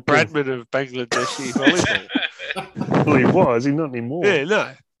 He's the Bradman of Bangladeshi volleyball. Well, he was. He's not anymore. Yeah,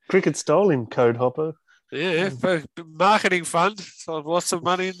 no. Cricket stole him, Code Hopper. Yeah, marketing fund. So lots of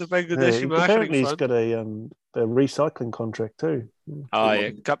money in the Bangladeshi marketing apparently fund. Apparently he's got a recycling contract too. Oh, yeah.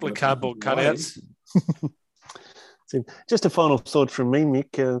 A couple of cardboard cutouts. Just a final thought from me,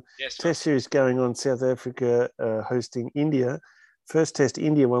 Mick. Yes, Test series going on, South Africa hosting India. First test,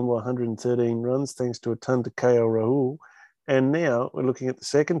 India won by 113 runs thanks to a ton to KL Rahul. And now we're looking at the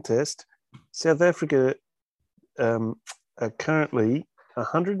second test. South Africa are currently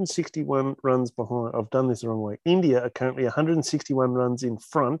 161 runs behind. I've done this the wrong way. India are currently 161 runs in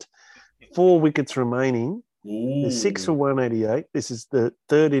front, 4 wickets remaining. There's 6 for 188. This is the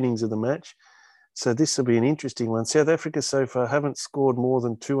third innings of the match. So this will be an interesting one. South Africa so far haven't scored more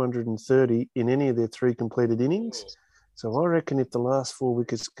than 230 in any of their 3 completed innings. So I reckon if the last 4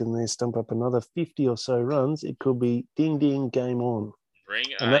 wickets can there stump up another 50 or so runs, it could be ding, ding, game on. Ring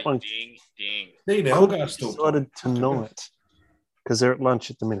and that one ding, ding. Dean Elgar's still decided tonight because they're at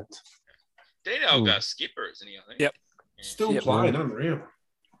lunch at the minute. Dean Elgar's skipper, isn't he? I think. Yep. Yeah. Still playing, unreal.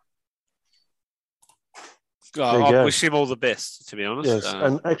 I wish him all the best, to be honest. Yes,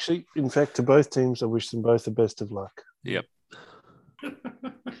 and actually, in fact, to both teams, I wish them both the best of luck. Yep.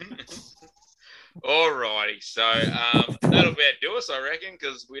 All righty, so that'll about do us, I reckon,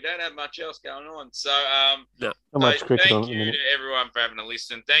 because we don't have much else going on. So, not much cricket on. Thank you to everyone for having a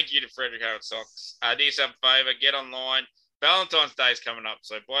listen. Thank you to Frederick Harrod Socks. Do yourself a favour, get online. Valentine's Day is coming up,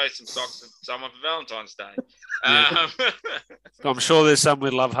 so buy some socks for someone for Valentine's Day. I'm sure there's some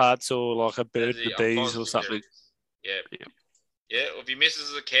with love hearts or like a bird and the bees or something. Yeah. Or if your missus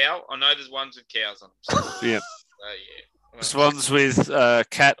is a cow, I know there's ones with cows on them. So, yeah. There's ones with a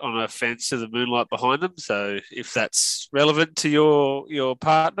cat on a fence with the moonlight behind them. So if that's relevant to your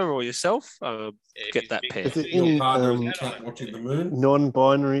partner or yourself, get that pair. Is there any watching the moon?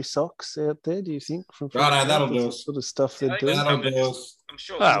 Non-binary socks out there? Do you think? That'll do us. Sort of stuff they're doing. I'm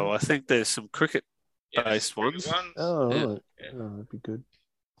sure. Oh, I think there's some cricket-based ones. Oh, right. Oh, that'd be good.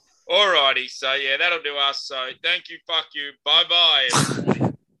 All righty. So that'll do us. So thank you. Fuck you. Bye-bye.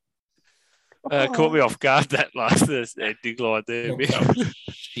 Caught me off guard that last ending line there.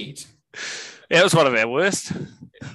 Shit. Yeah, it was one of our worst.